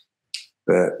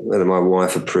 But whether my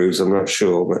wife approves, I'm not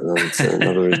sure, but that's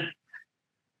another...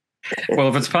 Well,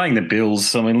 if it's paying the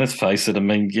bills, I mean, let's face it. I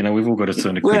mean, we've all got to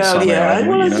turn a quick sum out. I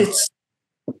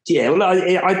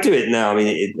do it now. I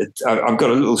mean, I've got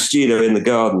a little studio in the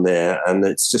garden there, and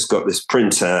it's just got this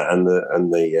printer and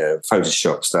the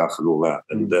Photoshop stuff and all that,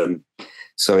 and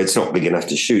so it's not big enough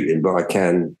to shoot in. But I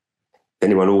can. If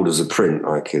anyone orders a print,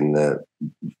 I can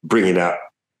bring it up.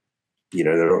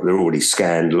 They're already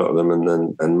scanned, a lot of them,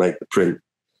 and make the print,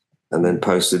 and then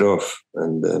post it off,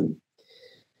 and.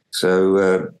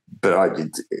 But I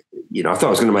did, I thought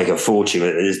I was going to make a fortune.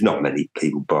 There's not many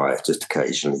people buy it, just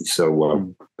occasionally.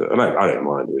 So, but I don't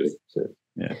mind really. So,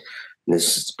 yeah.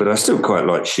 But I still quite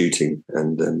like shooting,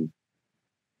 and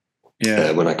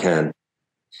when I can.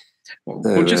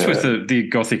 Well, just with the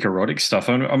gothic erotic stuff.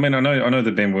 I mean, I know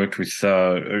that Ben worked with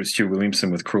Stuart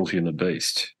Williamson with Cruelty and the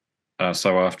Beast.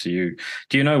 So after you,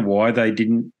 do you know why they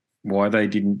didn't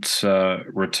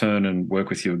return and work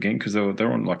with you again? Because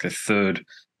they're on like a third.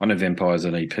 I know Vampire's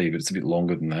an EP, but it's a bit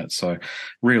longer than that. So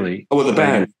really... Oh, the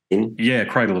band? Yeah,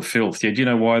 Cradle of Filth. Yeah, do you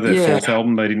know why their fourth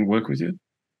album they didn't work with you?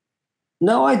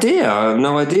 No idea. I have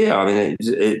no idea. I mean,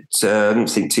 I didn't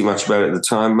think too much about it at the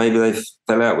time. Maybe they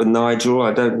fell out with Nigel.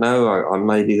 I don't know. I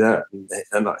maybe that.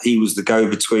 And he was the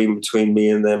go-between between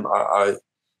me and them. I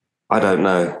don't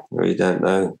know. I really don't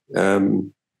know.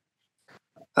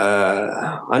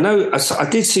 I know. I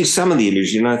did see some of the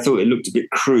images, and I thought it looked a bit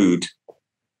crude.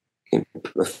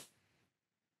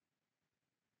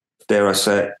 Dare I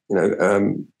say it,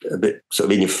 a bit sort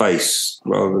of in your face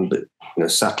rather than a bit,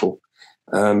 subtle.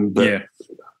 But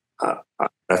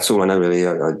that's all I know really.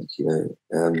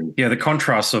 The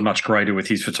contrasts are much greater with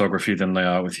his photography than they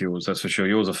are with yours. That's for sure.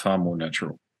 Yours are far more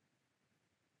natural.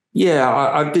 Yeah,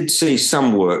 I did see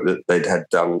some work that they'd had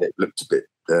done. It looked a bit,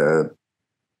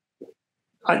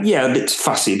 a bit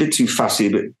fussy, a bit too fussy,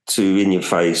 a bit too in your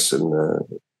face, and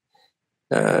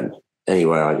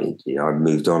anyway, I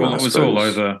moved on. Well, it was all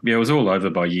over. Yeah, it was all over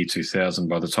by year 2000.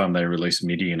 By the time they released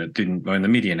Midian, it didn't. I mean, the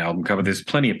Midian album cover. There's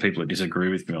plenty of people that disagree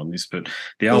with me on this, but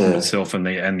the album itself and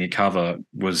the cover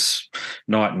was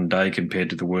night and day compared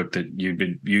to the work that you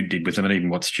did with them, and even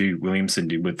what Stu Williamson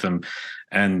did with them,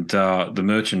 and the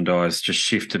merchandise just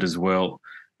shifted as well.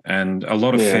 And a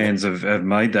lot of fans have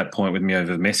made that point with me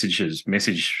over message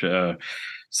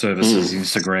services,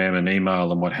 Instagram and email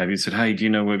and what have you. Said, hey, do you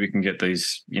know where we can get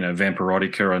these,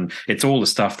 Vampirotica? And it's all the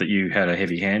stuff that you had a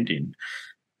heavy hand in.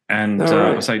 And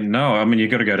I say, no, I mean, you've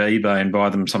got to go to eBay and buy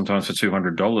them sometimes for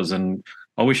 $200. And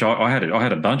I wish I had it. I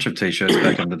had a bunch of T-shirts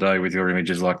back in the day with your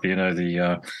images, like I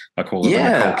call it the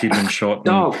Nicole Kidman shot.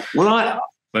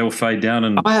 They all fade down,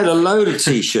 and I had a load of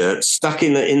T-shirts stuck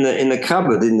in the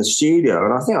cupboard in the studio,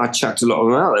 and I think I chucked a lot of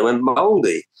them out. They went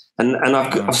mouldy, and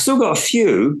I've still got a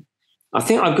few. I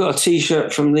think I've got a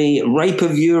T-shirt from the Rape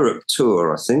of Europe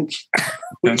tour, I think,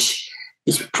 which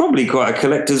is probably quite a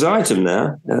collector's item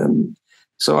now.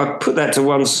 So I put that to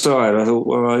one side. I thought,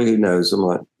 well, who knows? I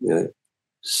might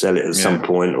sell it at some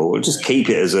point, or just keep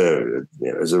it as a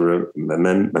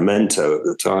memento at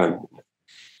the time.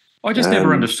 I just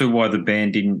never understood why the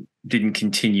band didn't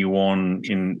continue on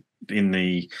in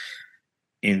the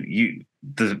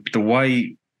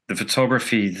way the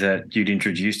photography that you'd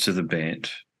introduced to the band,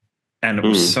 and it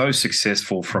was so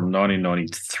successful from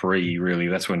 1993. Really,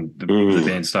 that's when the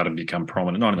band started to become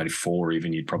prominent. 1994,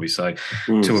 even you'd probably say,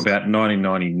 to about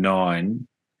 1999.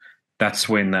 That's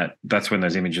when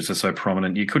those images are so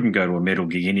prominent. You couldn't go to a metal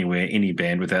gig anywhere, any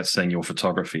band, without seeing your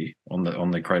photography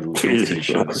on the Cradle of Filth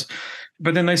t-shirts.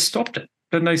 But then they stopped it.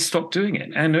 Then they stopped doing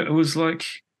it, and it was like,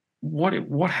 what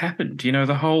happened? You know,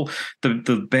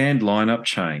 the band lineup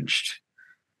changed,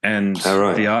 and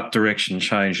the art direction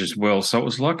changed as well. So it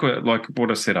was like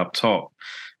what I said up top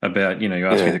about, you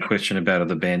asked me the question about are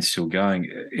the band still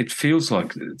going. It feels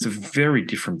like it's a very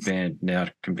different band now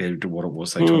compared to what it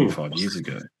was, say, 25 years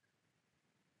ago.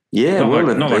 Yeah,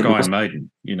 not like Iron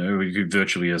Maiden, who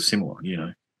virtually are similar,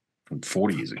 from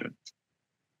 40 years ago.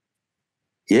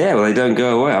 Yeah, well, they don't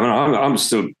go away. I mean, I'm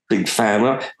still a big fan.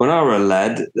 When I was a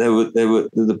lad, they were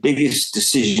the biggest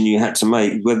decision you had to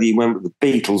make, whether you went with the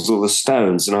Beatles or the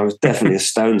Stones, and I was definitely a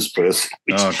Stones person.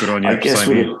 Good on you. I guess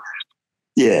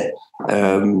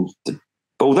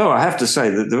although I have to say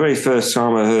that the very first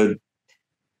time I heard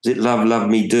 "Is It Love, Love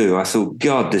Me Do," I thought,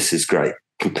 God, this is great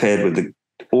compared with the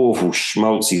awful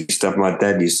schmaltzy stuff my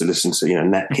dad used to listen to,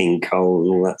 Nat King Cole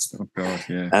and all that stuff. Oh God,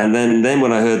 yeah. And then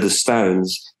when I heard the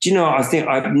Stones, do you know, I think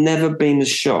I've never been as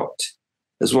shocked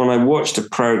as when I watched a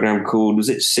program called, was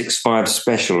it 6-5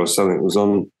 Special or something? It was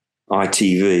on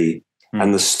ITV,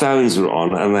 and the Stones were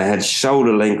on, and they had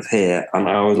shoulder length hair, and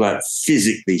I was like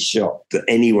physically shocked that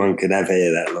anyone could have hair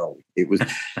that long. It was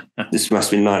this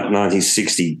must be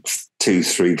 1962,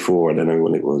 3, 4. I don't know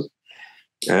when it was,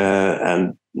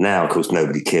 and now, of course,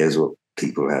 nobody cares what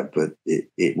people have, but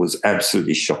it was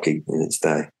absolutely shocking in its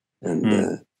day. And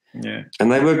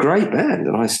and they were a great band,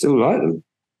 and I still like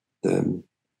them.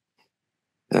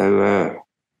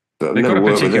 But they've got a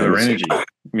particular energy.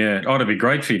 Yeah, it'd be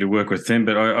great for you to work with them,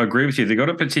 but I agree with you. They've got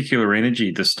a particular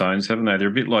energy, the Stones, haven't they? They're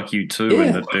a bit like U2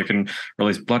 in that they can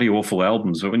release bloody awful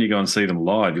albums, but when you go and see them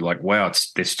live, you're like, wow,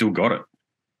 they've still got it.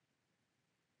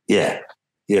 Yeah.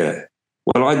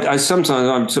 Well, I sometimes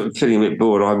I'm sort of feeling a bit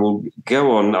bored. I will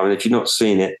go on. I mean, if you've not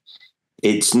seen it,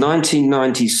 it's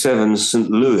 1997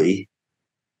 St. Louis,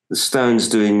 the Stones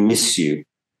doing "Miss You,"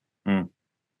 and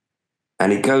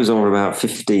it goes on for about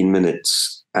 15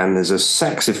 minutes. And there's a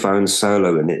saxophone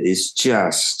solo in it. It's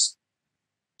just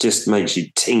makes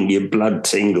your blood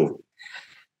tingle.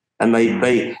 And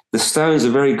the Stones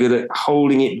are very good at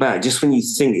holding it back. Just when you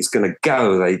think it's going to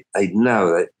go, they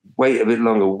know they wait a bit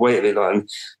longer. And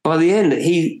by the end,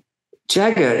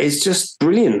 Jagger is just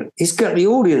brilliant. He's got the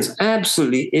audience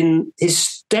absolutely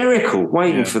hysterical,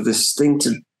 waiting for this thing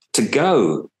to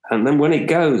go. And then when it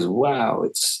goes, wow,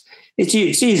 it's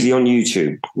easily on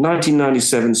YouTube.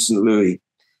 1997 St. Louis.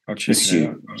 I'll check it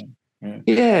out.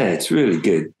 Yeah, it's really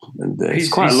good. And he's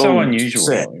quite long. So unusual.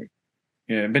 Set.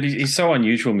 Yeah, but he's so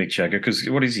unusual, Mick Jagger, because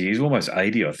what is he? He's almost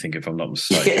 80, I think, if I'm not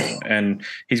mistaken. Yeah. And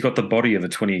he's got the body of a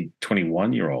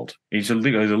 21-year-old. He's a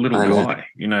little guy.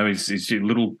 He's a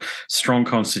little strong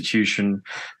constitution,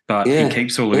 but he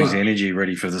keeps all of his energy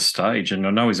ready for the stage. And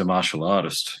I know he's a martial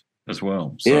artist as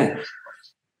well. So,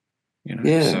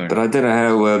 but I don't know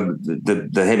how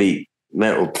the heavy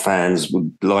metal fans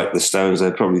would like the Stones.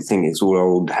 They probably think it's all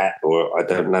old hat, or I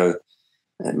don't know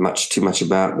too much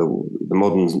about the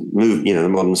modern move, the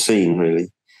modern scene, really.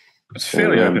 It's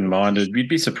fairly open-minded. You'd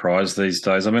be surprised these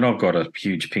days. I mean, I've got a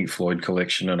huge Pink Floyd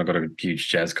collection, and I've got a huge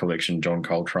jazz collection, John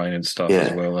Coltrane and stuff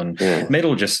as well. And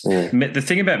metal the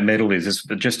thing about metal is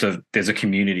there's a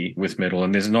community with metal,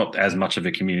 and there's not as much of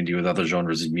a community with other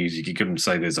genres of music. You couldn't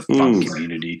say there's a funk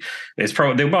community.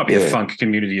 There might be a funk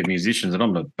community of musicians, and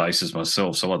I'm a bassist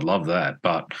myself, so I'd love that.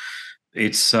 But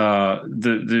it's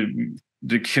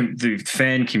the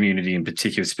fan community in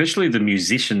particular, especially the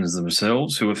musicians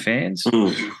themselves who are fans,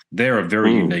 they're a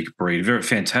very unique breed, very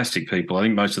fantastic people. I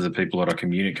think most of the people that I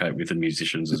communicate with are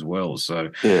musicians as well.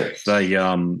 So they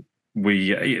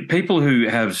people who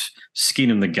have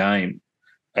skin in the game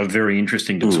are very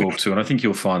interesting to talk to, and I think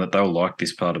you'll find that they'll like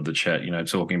this part of the chat.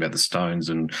 Talking about the Stones,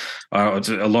 and a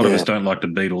lot of us don't like the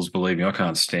Beatles. Believe me, I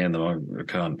can't stand them. I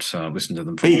can't listen to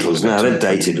them. Beatles now they're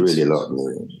dated really a lot.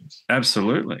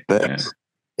 Absolutely, but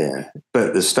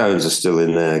but the Stones are still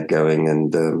in there going,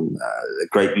 and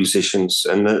great musicians,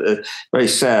 and very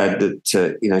sad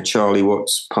that Charlie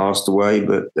Watts passed away,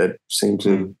 but they seem to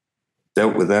have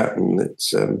dealt with that, and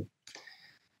it's.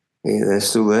 They're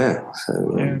still there.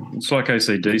 So, it's like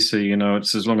AC/DC,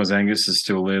 it's as long as Angus is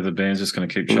still there, the band's just going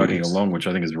to keep chugging along, which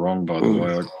I think is wrong, by the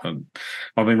way.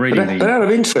 I've been reading but out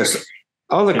of interest,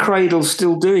 are the Cradle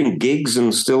still doing gigs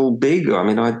and still big? I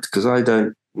mean, because I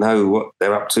don't know what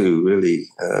they're up to, really.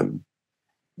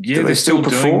 Do they still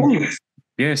perform?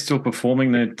 Still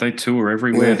performing. They tour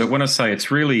everywhere. But when I say it's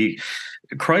really,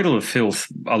 Cradle of Filth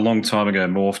a long time ago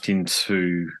morphed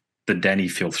into the Danny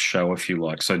Filth show, if you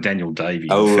like. So Daniel Davey,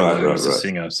 was the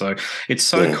singer. So it's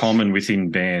so common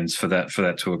within bands for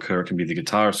that to occur. It can be the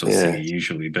guitarist or the singer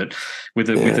usually, but with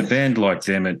a band like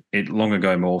them, it long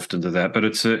ago morphed into that. But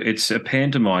it's a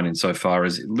pantomime insofar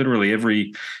as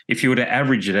literally if you were to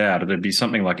average it out, it'd be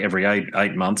something like every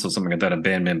eight months or something like that, a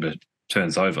band member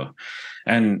turns over.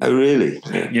 And really?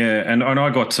 And I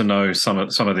got to know some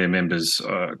of their members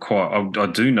quite. I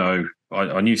do know.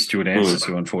 I knew Stuart Anstis,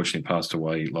 who unfortunately passed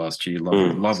away last year.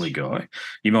 Lovely guy.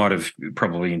 You might have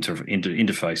probably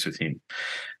interfaced with him.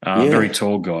 Very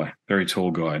tall guy,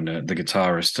 and the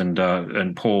guitarist,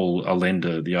 and Paul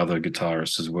Allender, the other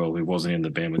guitarist as well, who wasn't in the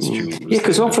band with Stuart.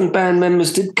 Because often band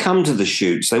members did come to the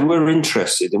shoots. They were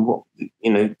interested in what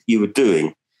you were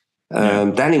doing.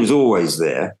 Danny was always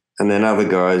there, and then other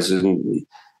guys, and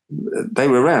they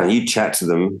were around. You'd chat to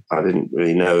them. I didn't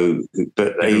really know,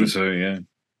 but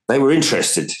they were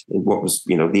interested in what was,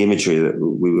 the imagery that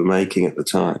we were making at the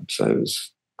time. So it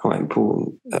was quite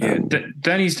important.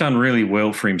 Danny's done really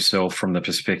well for himself from the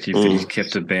perspective that he's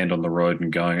kept the band on the road and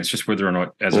going. It's just whether or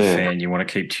not, as a fan, you want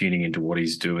to keep tuning into what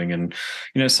he's doing. And,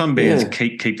 some bands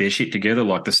keep their shit together,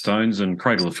 like the Stones, and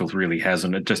Cradle of Filth really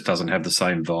hasn't. It just doesn't have the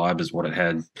same vibe as what it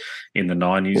had in the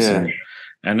 90s. Yeah.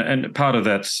 And part of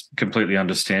that's completely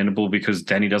understandable because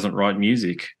Danny doesn't write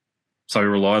music. So he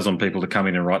relies on people to come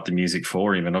in and write the music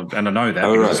for him. And I know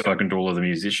that because I've spoken to all of the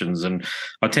musicians, and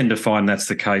I tend to find that's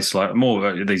the case. Like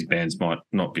these bands might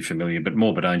not be familiar, but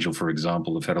Morbid Angel, for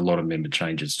example, have had a lot of member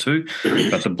changes too.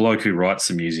 But the bloke who writes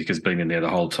the music has been in there the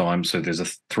whole time. So there's a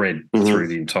thread through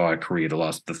the entire career, the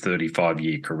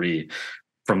 35-year career.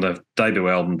 From the debut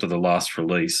album to the last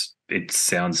release, it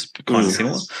sounds kind of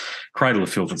similar. Cradle of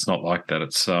Filth, it's not like that.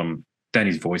 It's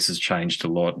Danny's voice has changed a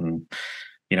lot, and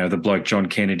the bloke John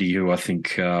Kennedy, who I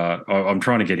think I'm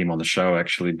trying to get him on the show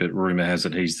actually, but rumor has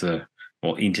it he's the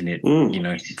internet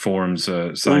forums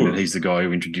saying that he's the guy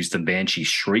who introduced the Banshee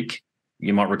shriek.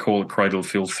 You might recall at Cradle of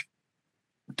Filth,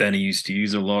 Danny used to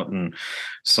use a lot, and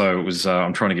so it was.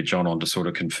 I'm trying to get John on to sort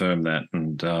of confirm that.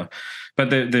 And but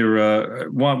there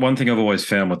one thing I've always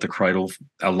found with the Cradle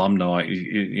alumni,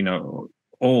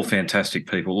 all fantastic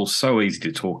people, all so easy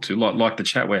to talk to, like the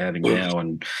chat we're having now,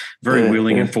 and very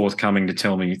willing and forthcoming to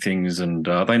tell me things. And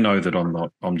they know that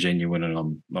I'm genuine,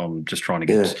 and I'm just trying to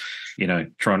get,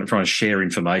 trying to share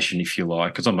information, if you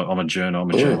like, because I'm a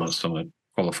journalist. I'm a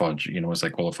qualified, I say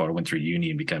qualified, I went through uni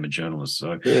and became a journalist.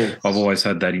 So I've always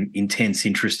had that intense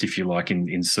interest, if you like,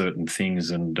 in certain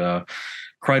things. And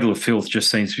Cradle of Filth just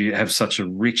seems to have such a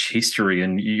rich history,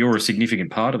 and you're a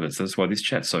significant part of it. So that's why this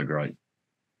chat's so great.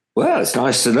 Well, it's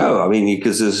nice to know. I mean,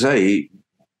 because as I say,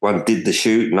 one did the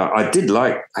shoot, and I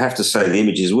have to say the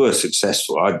images were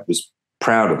successful. I was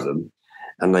proud of them,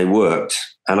 and they worked.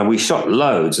 And we shot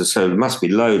loads, and so there must be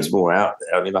loads more out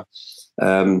there. I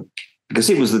mean, because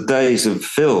it was the days of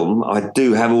film, I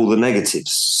do have all the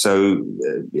negatives. So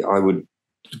I would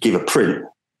give a print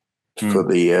for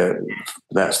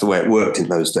that's the way it worked in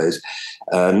those days.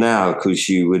 Now, because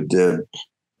you would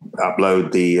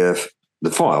upload the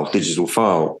file, digital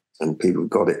file, and people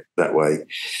got it that way.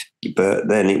 But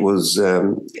then it was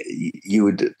you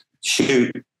would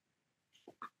shoot,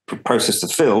 process the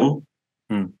film,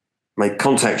 make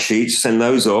contact sheets, send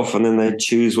those off, and then they'd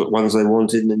choose what ones they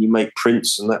wanted, and then you make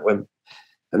prints, and that went.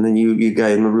 And then you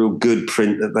gave them a real good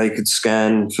print that they could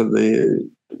scan for the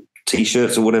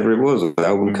T-shirts or whatever it was, or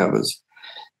album covers.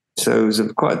 So it was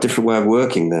quite a different way of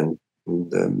working then.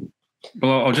 And,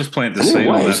 well, I'll just plant the seed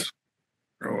on that.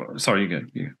 Oh, sorry, you go.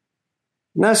 Yeah.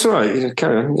 No, that's all right.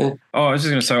 Carry on, yeah. Oh, I was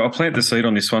just going to say, I'll plant the seed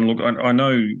on this one. Look, I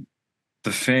know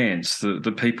the fans,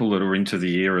 the people that are into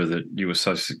the era that you were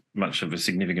so much of a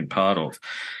significant part of,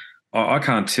 I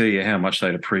can't tell you how much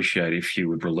they'd appreciate if you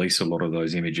would release a lot of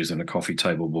those images in a coffee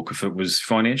table book, if it was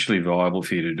financially viable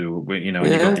for you to do it, and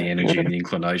you got the energy and the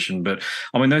inclination. But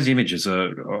I mean, those images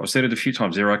I've said it a few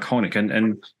times, they're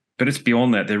iconic, but it's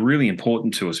beyond that. They're really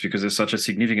important to us because they're such a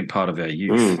significant part of our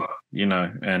youth,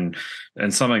 and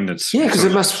something that's because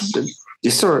it must.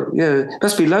 It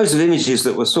must be loads of images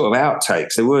that were sort of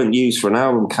outtakes. They weren't used for an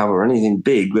album cover or anything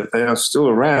big, but they are still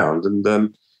around. And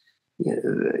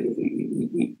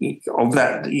of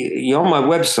that, on my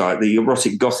website, the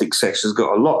erotic gothic section has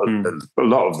got a lot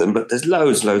of them, but there's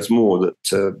loads more that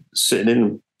sitting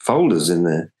in folders in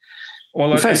there.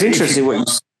 Well, in fact, it's interesting what you.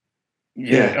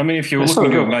 Yeah, I mean, if you're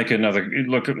looking to make another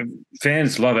look,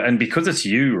 fans love it, and because it's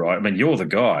you, right? I mean, you're the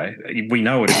guy. We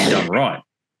know it'll be done right.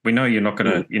 We know you're not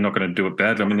gonna do it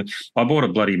badly. I mean, I bought a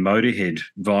bloody Motorhead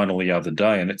vinyl the other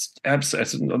day, and it's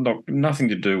nothing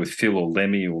to do with Phil or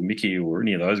Lemmy or Mickey or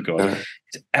any of those guys.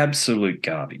 It's absolute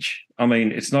garbage. I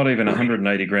mean, it's not even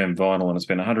 180 gram vinyl, and it's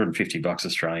been $150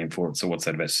 Australian for it. So what's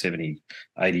that, about 70,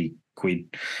 80 quid?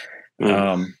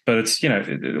 But it's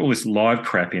all this live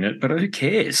crap in it. But who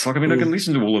cares? Like, I mean, I can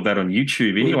listen to all of that on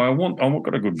YouTube anyway. I've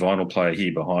got a good vinyl player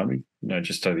here behind me,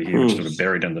 just over here, which sort of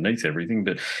buried underneath everything.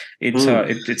 But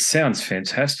it sounds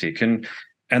fantastic, and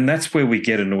that's where we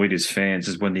get annoyed as fans,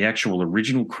 is when the actual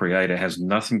original creator has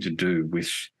nothing to do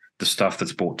with the stuff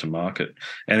that's brought to market.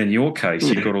 And in your case,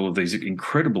 you've got all of these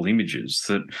incredible images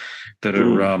that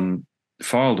are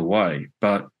filed away,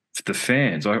 but for the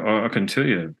fans, I can tell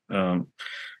you.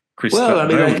 Chris, well, I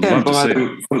mean, they can buy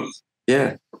them.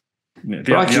 Yeah.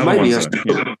 Actually, maybe I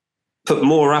should put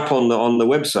more up on the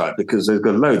website, because they've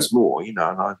got loads more, and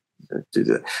I do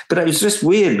that. But it was just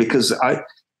weird because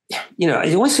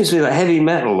it always seems to me that heavy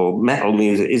metal or metal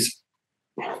music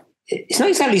it's not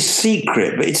exactly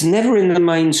secret, but it's never in the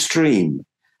mainstream,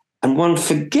 and one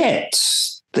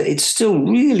forgets that it's still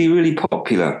really, really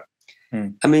popular.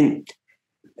 I mean,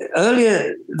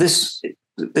 earlier this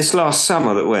last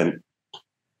summer that went.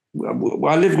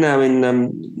 I live now in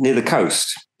near the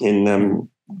coast in a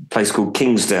place called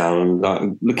Kingsdown.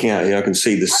 And looking out here, I can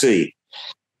see the sea.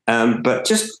 But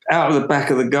just out of the back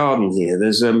of the garden here,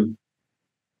 there's a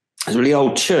really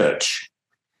old church,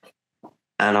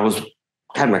 and I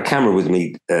had my camera with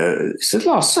me. It's the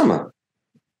last summer,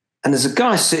 and there's a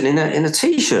guy sitting in a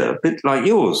t-shirt, a bit like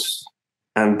yours,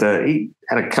 and he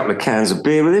had a couple of cans of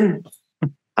beer with him,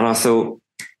 and I thought,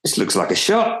 this looks like a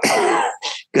shot.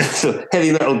 A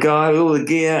heavy metal guy with all the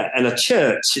gear and a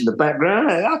church in the background.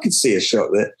 I could see a shot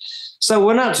there. So I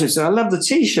went up to him and said, I love the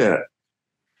T-shirt.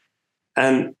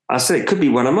 And I said, it could be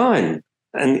one of mine.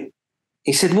 And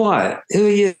he said, why? Who are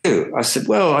you? I said,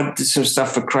 well, I did some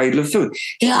stuff for Cradle of Filth.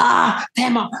 Yeah,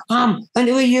 them, and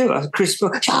who are you? I said, Chris,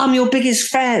 I'm your biggest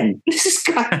fan. This is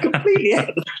completely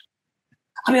out.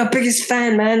 I'm your biggest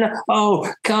fan, man.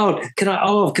 Oh, God, can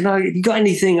I, you got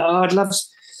anything? Oh, I'd love.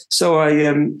 So I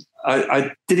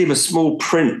did him a small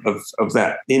print of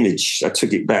that image. I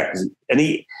took it back, and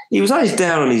he was always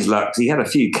down on his luck. He had a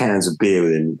few cans of beer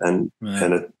with him, and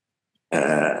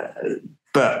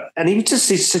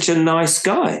he's such a nice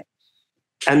guy.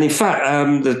 And in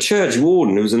fact, the church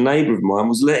warden, who was a neighbour of mine,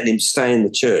 was letting him stay in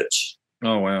the church.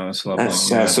 Oh wow, that's lovely. That's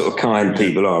how sort of kind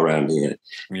people are around here.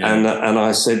 Yeah. And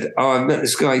I said, oh, I've met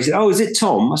this guy. He said, oh, is it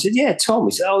Tom? I said, yeah, Tom.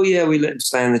 He said, oh yeah, we let him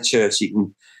stay in the church. He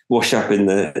can wash up in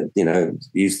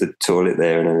use the toilet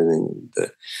there and everything.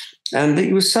 And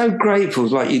he was so grateful. It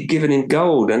was like you'd given him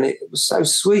gold, and it was so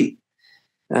sweet.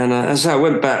 And so I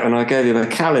went back and I gave him a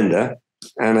calendar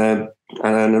and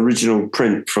an original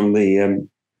print from the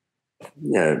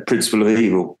Principle of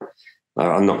Evil.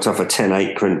 I knocked off a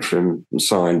 10/8 print from him and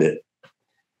signed it.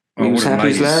 He was happy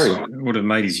as Larry. Would have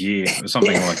made his year, or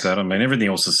something like that. I mean, everything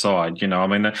else aside, I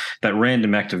mean, that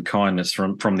random act of kindness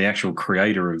from the actual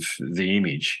creator of the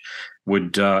image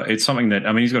would, it's something that,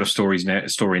 I mean, he's got a story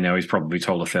now he's probably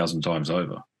told 1,000 times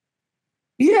over.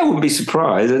 Yeah, I wouldn't be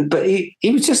surprised. But he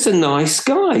was just a nice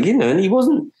guy, and he was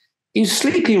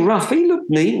sleeping rough. He looked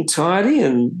neat and tidy,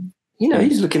 and,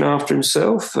 he's looking after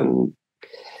himself. And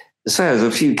so there's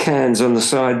a few cans on the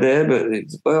side there, but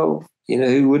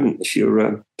who wouldn't if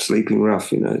you're sleeping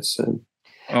rough, So.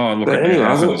 Oh, look but at anyway,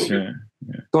 that.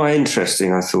 Quite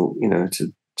interesting, I thought,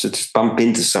 to just bump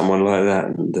into someone like that.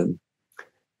 And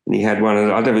he had one, I don't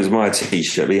know if it was my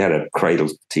T-shirt, but he had a Cradle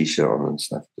T-shirt on and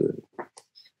stuff.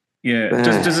 Yeah.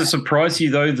 Does it surprise you,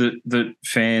 though, that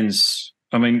fans,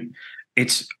 I mean,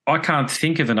 I can't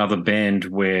think of another band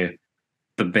where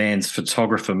the band's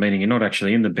photographer, meaning you're not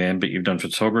actually in the band, but you've done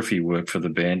photography work for the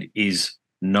band, is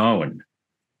known.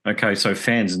 Okay, so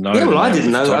fans know. Yeah, well, I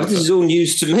didn't know that. This is all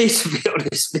news to me, to be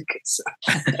honest. Because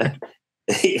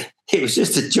it was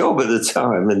just a job at the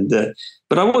time. And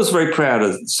but I was very proud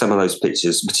of some of those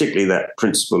pictures, particularly that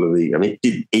principle of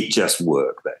it just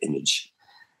worked, that image.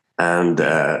 And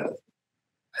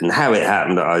how it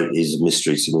happened is a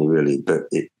mystery to me, really. But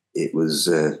it was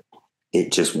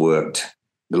it just worked.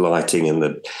 The lighting and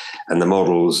the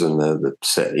models and the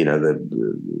set,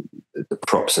 the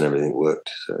props and everything worked.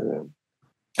 So,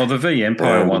 well, the V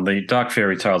Empire one, the Dark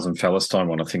Fairy Tales and Palestine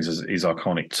one, I think is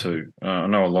iconic too. I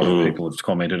know a lot of people have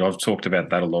commented. I've talked about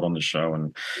that a lot on the show,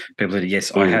 and people said,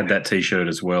 "Yes, I had that T-shirt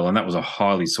as well," and that was a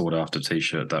highly sought after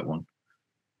T-shirt. That one.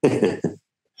 Yeah.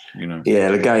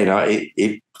 Again, I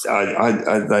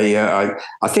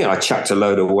think I chucked a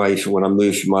load away from when I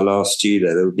moved from my last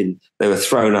studio. They were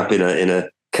thrown up in a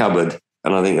cupboard,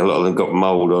 and I think a lot of them got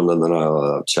mould on them, and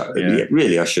I chucked them. Yeah,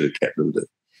 really, I should have kept them, but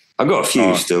I've got a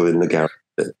few still in the garage.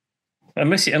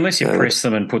 Unless you press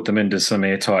them and put them into some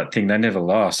airtight thing, they never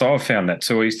last. I've found that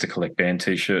too. I used to collect band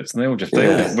T-shirts, and they all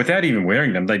without even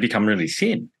wearing them, they become really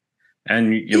thin.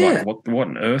 And you're like, what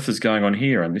on earth is going on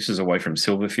here? And this is away from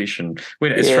Silverfish, and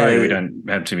Australia, we don't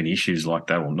have too many issues like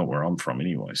that. Well, not where I'm from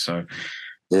anyway. So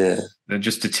they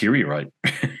just deteriorate.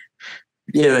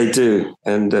 Yeah, they do.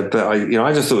 And but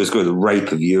I just thought it was good. The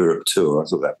Rape of Europe tour. I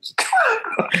thought that was a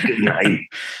good name.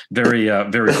 very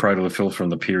Cradle of Filth from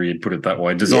the period. Put it that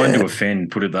way. Designed to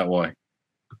offend. Put it that way.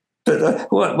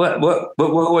 But what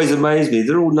always amazed me,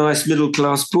 they're all nice middle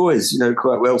class boys.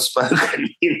 Quite well spoken.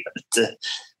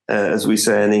 As we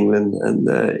say in England, and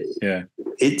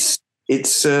it's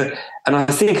and I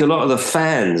think a lot of the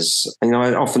fans.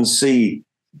 I often see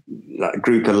like a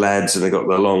group of lads and they got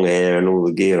the long hair and all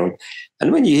the gear on.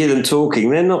 And when you hear them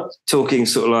talking, they're not talking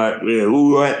sort of like,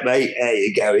 all right, mate, how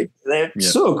you going? They're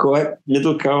sort of quite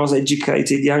middle-class,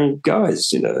 educated young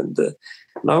guys, and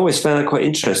I always found that quite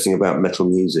interesting about metal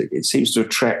music. It seems to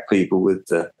attract people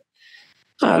with a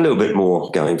little bit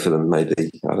more going for them, maybe.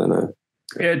 I don't know.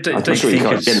 Yeah, I'm sure you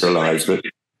can't generalise, but...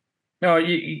 No,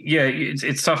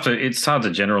 it's tough it's hard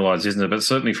to generalise, isn't it? But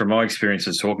certainly from my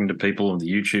experiences talking to people on the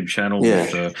YouTube channel,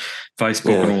 with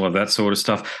Facebook and all of that sort of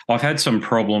stuff, I've had some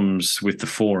problems with the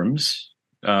forums.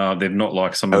 They're not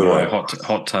like some of my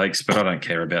hot takes, but I don't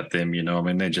care about them. I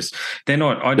mean, they're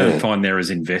not. I don't find they're as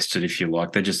invested, if you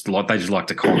like. They just like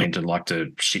to comment and like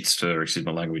to shit stir, excuse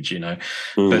my language.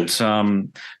 But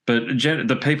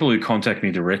the people who contact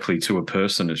me directly to a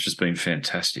person, it's just been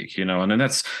fantastic. And then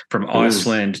that's from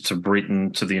Iceland to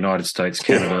Britain to the United States,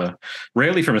 Canada.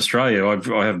 Rarely from Australia. I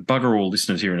have bugger all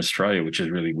listeners here in Australia, which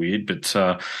is really weird,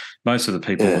 but. Most of the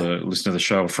people that listen to the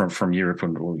show are from Europe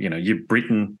and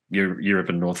Britain, Europe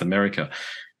and North America,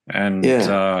 and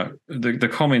the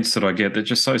comments that I get, they're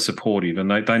just so supportive,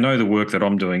 and they know the work that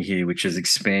I'm doing here, which is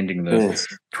expanding the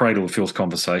Cradle of Filth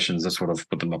conversations. That's what I've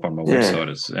put them up on my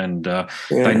website, and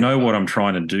they know what I'm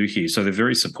trying to do here, so they're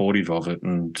very supportive of it,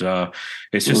 and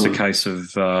it's just a case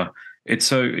of. It's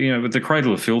so, with the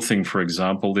Cradle of Filth thing, for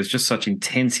example, there's just such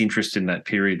intense interest in that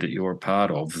period that you're a part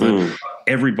of that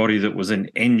everybody that was an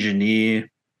engineer,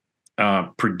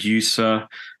 producer,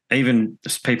 even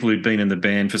people who'd been in the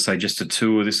band for, say, just a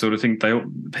tour, this sort of thing,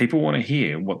 people want to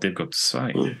hear what they've got to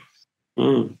say.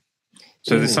 So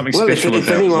there's something special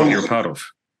about what you're a part of.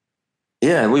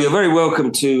 Yeah, well, you're very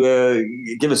welcome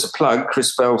to give us a plug,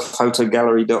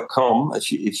 chrisbellphotogallery.com,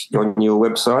 if you're on your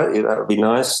website. That would be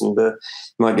nice, and you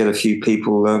might get a few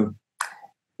people who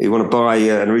want to buy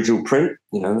an original print.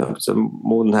 So I'm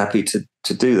more than happy to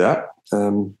do that.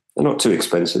 They're not too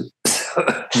expensive.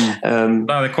 No,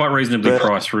 they're quite reasonably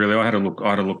priced, really. I had a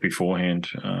look beforehand.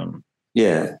 I had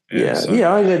they're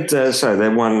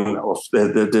one-off.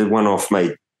 They're one-off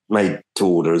made to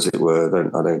order, as it were. I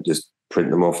don't just print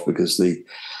them off because the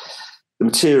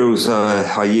materials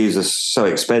I use are so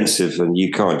expensive, and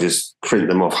you can't just print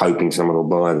them off hoping someone will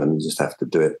buy them. You just have to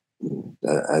do it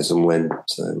as and when.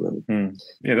 So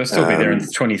they'll still be there in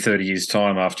 20, 30 years'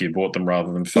 time after you bought them,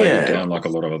 rather than faded down like a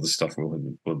lot of other stuff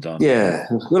we've done. Yeah,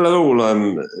 well, they're all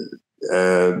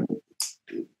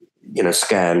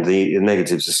scanned. The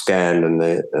negatives are scanned, and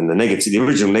the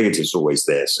original negatives are always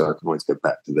there, so I can always go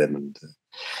back to them. And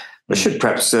I should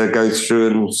perhaps go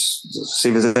through and see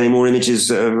if there's any more images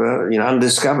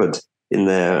undiscovered in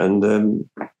there, and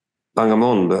bung them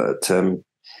on. But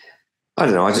I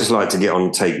don't know. I just like to get on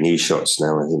and take new shots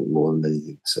now, I think, more than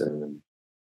anything. So,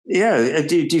 do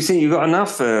you think you've got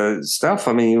enough stuff?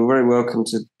 I mean, you're very welcome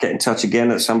to get in touch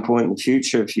again at some point in the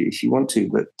future if you want to.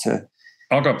 But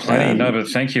I've got plenty. No, but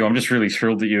thank you. I'm just really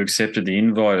thrilled that you accepted the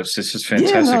invite. It's just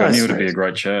fantastic. I knew it would be a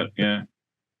great chat. Yeah.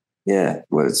 Yeah.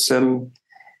 Well, it's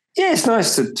it's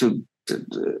nice to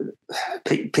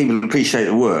people appreciate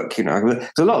the work. You know,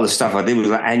 so a lot of the stuff I did was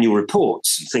like annual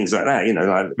reports and things like that. You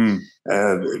know,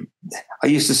 I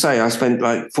used to say I spent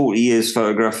like 40 years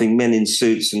photographing men in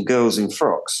suits and girls in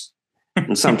frocks,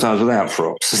 and sometimes without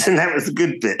frocks, and that was the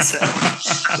good bit.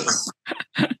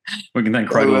 We can thank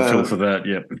Cradle of Filth for that.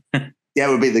 Yep. Yeah,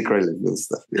 it would be the Cradle of Filth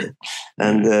stuff. Yeah,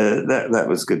 and that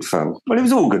was good fun. Well, it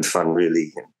was all good fun,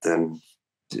 really. And,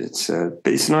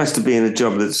 but it's nice to be in a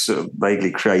job that's sort of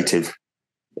vaguely creative,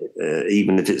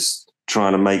 even if it's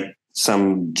trying to make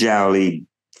some jowly,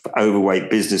 overweight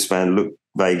businessman look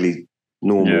vaguely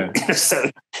normal. Yeah. So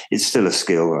it's still a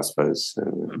skill, I suppose.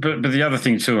 But the other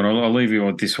thing too, and I'll leave you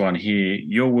with this one here,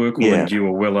 your work will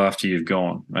endure well after you've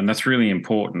gone. And that's really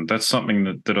important. That's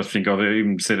something that I think I've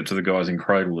even said it to the guys in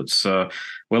Cradle. It's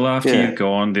well after you've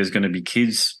gone, there's going to be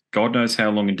kids, God knows how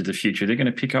long into the future, they're going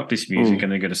to pick up this music and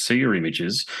they're going to see your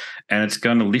images, and it's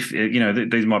going to lift, you know,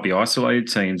 these might be isolated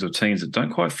teens or teens that don't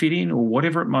quite fit in or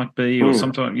whatever it might be, or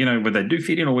sometimes, you know, where they do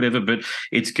fit in or whatever, but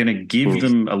it's going to give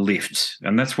them a lift.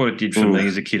 And that's what it did for me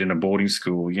as a kid in a boarding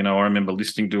school. You know, I remember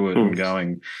listening to it and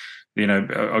going, you know,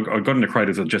 I got into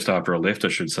Cradle just after I left, I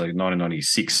should say,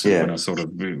 1996, when I sort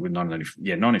of,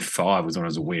 95 was when I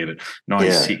was aware, but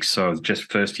 96, so I was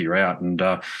just first year out. And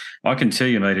I can tell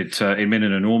you, mate, it meant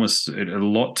a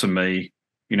lot to me,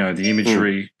 you know, the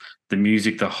imagery, the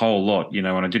music, the whole lot, you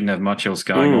know, and I didn't have much else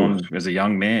going on as a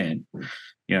young man,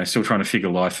 you know, still trying to figure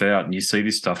life out, and you see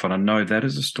this stuff, and I know that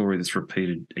is a story that's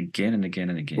repeated again and again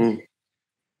and again.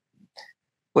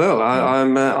 Well,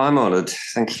 I'm honoured.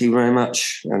 Thank you very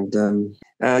much. And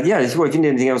if you need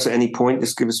anything else at any point,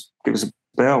 just give us a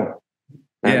bell.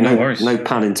 No worries. No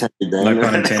pun intended there. No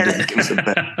pun intended. Give us a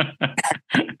bell.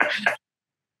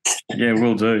 Yeah,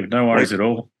 we'll do. No worries at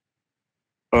all.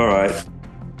 All right.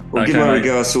 Well, give my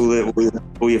regards to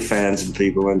all your fans and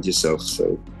people and yourself.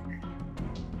 So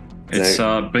it's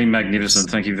been magnificent.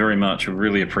 Thank you very much. I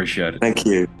really appreciate it. Thank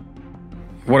you.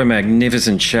 What a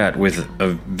magnificent chat with a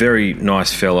very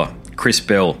nice fella, Chris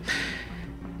Bell,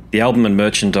 the album and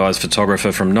merchandise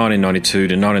photographer from 1992 to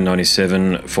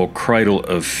 1997 for Cradle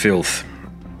of Filth.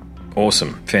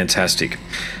 Awesome, fantastic.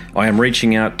 I am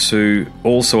reaching out to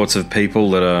all sorts of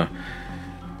people that are,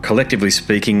 collectively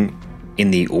speaking, in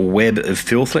the web of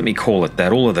filth, let me call it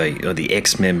that. All of the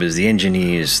ex-members, the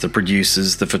engineers, the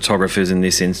producers, the photographers in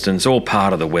this instance, all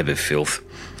part of the web of filth.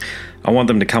 I want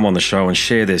them to come on the show and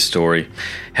share their story,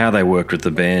 how they worked with the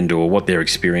band or what their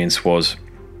experience was.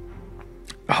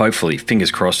 Hopefully, fingers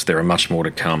crossed, there are much more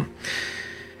to come.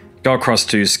 Go across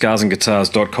to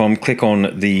scarsandguitars.com, click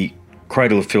on the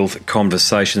Cradle of Filth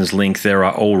Conversations link. There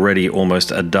are already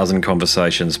almost a dozen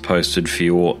conversations posted for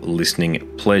your listening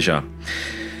pleasure.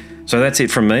 So that's it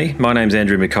from me. My name's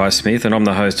Andrew Mackay-Smith, and I'm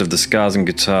the host of the Scars and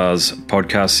Guitars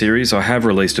podcast series. I have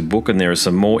released a book, and there is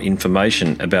some more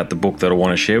information about the book that I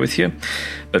want to share with you.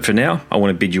 But for now, I want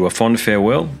to bid you a fond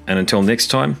farewell, and until next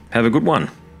time, have a good one.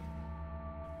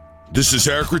 This is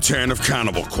Eric Rattan of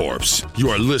Cannibal Corpse. You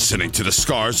are listening to the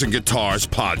Scars and Guitars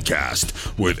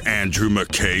podcast with Andrew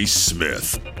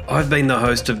Mackay-Smith. I've been the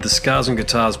host of the Scars and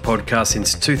Guitars podcast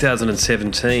since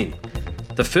 2017.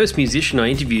 The first musician I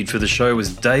interviewed for the show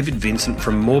was David Vincent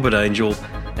from Morbid Angel,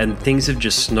 and things have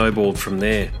just snowballed from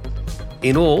there.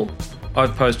 In all,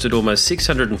 I've posted almost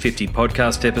 650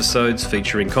 podcast episodes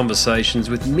featuring conversations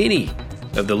with many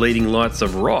of the leading lights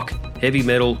of rock, heavy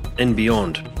metal, and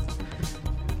beyond.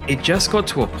 It just got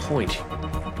to a point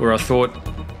where I thought,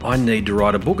 I need to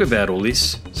write a book about all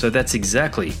this, so that's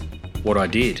exactly what I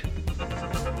did.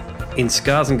 In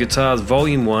Scars and Guitars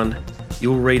Volume 1,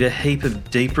 you'll read a heap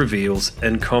of deep reveals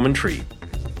and commentary,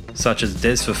 such as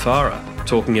Des Fafara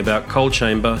talking about Coal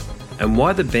Chamber and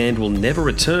why the band will never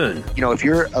return. You know, if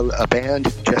you're a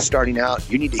band just starting out,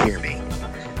 you need to hear me.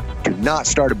 Do not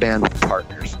start a band with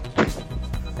partners.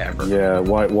 Ever. Yeah,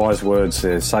 wise words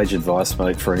there. Sage advice,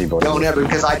 mate, for anybody. Don't ever,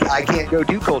 because I can't go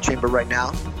do Coal Chamber right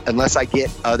now unless I get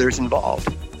others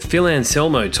involved. Phil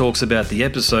Anselmo talks about the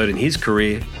episode in his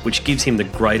career which gives him the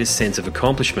greatest sense of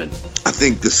accomplishment. I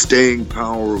think the staying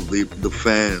power of the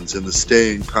fans and the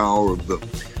staying power of the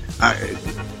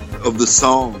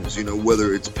songs, you know,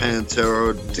 whether it's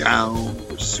Pantera, Down,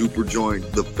 or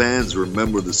Superjoint, the fans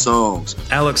remember the songs.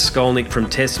 Alex Skolnick from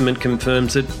Testament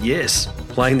confirms that, yes,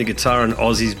 playing the guitar in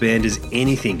Ozzy's band is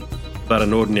anything but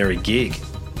an ordinary gig.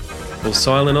 Will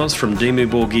Silent Oz from Dimmu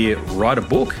Borgir write a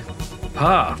book?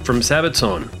 Pa from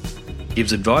Sabaton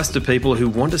gives advice to people who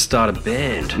want to start a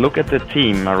band. Look at the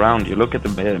team around you, look at the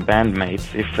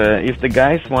bandmates. If the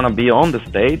guys want to be on the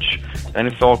stage, then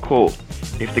it's all cool.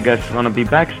 If the guys want to be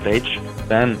backstage,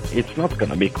 then it's not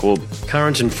gonna be cool.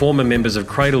 Current and former members of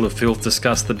Cradle of Filth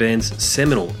discuss the band's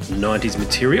seminal 90s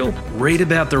material. Read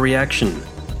about the reaction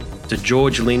to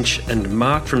George Lynch and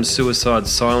Mark from Suicide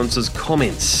Silence's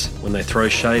comments when they throw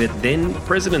shade at then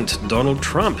President Donald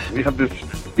Trump. We have this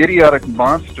idiotic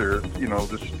monster,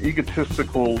 this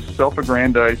egotistical,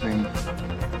 self-aggrandizing,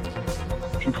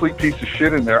 complete piece of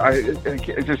shit in there. I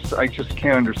just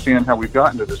can't understand how we've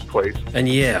gotten to this place. And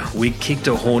yeah, we kicked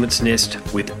a hornet's nest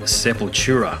with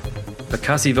Sepultura.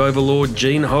 Percussive overlord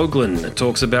Gene Hoglan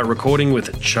talks about recording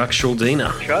with Chuck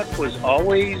Schuldiner. Chuck was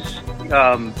always,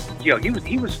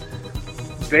 he was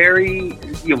very,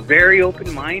 very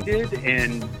open-minded,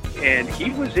 and he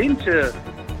was into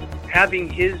having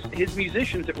his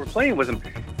musicians that were playing with him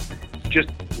just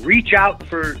reach out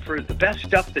for the best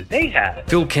stuff that they had.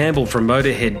 Phil Campbell from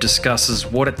Motorhead discusses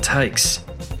what it takes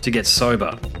to get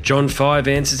sober. John Five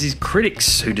answers his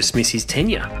critics who dismiss his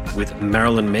tenure with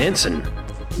Marilyn Manson.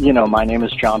 My name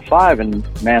is John Five, and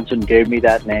Manson gave me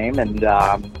that name, and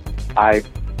I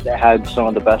had some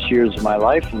of the best years of my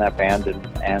life in that band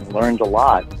and learned a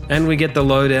lot. And we get the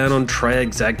lowdown on Treyarch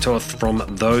Zagtoth from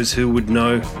those who would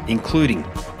know, including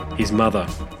his mother.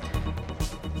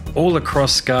 All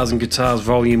across Scars and Guitars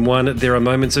Volume 1, there are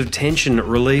moments of tension,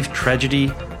 relief, tragedy,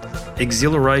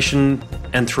 exhilaration,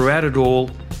 and throughout it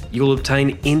all, you'll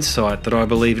obtain insight that I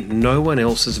believe no one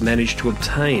else has managed to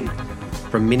obtain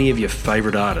from many of your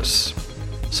favourite artists.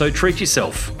 So treat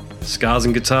yourself. Scars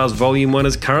and Guitars Volume 1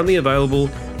 is currently available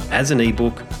as an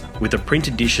ebook with a print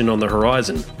edition on the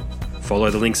horizon. Follow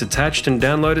the links attached and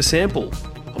download a sample.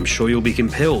 I'm sure you'll be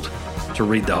compelled to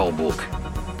read the whole book.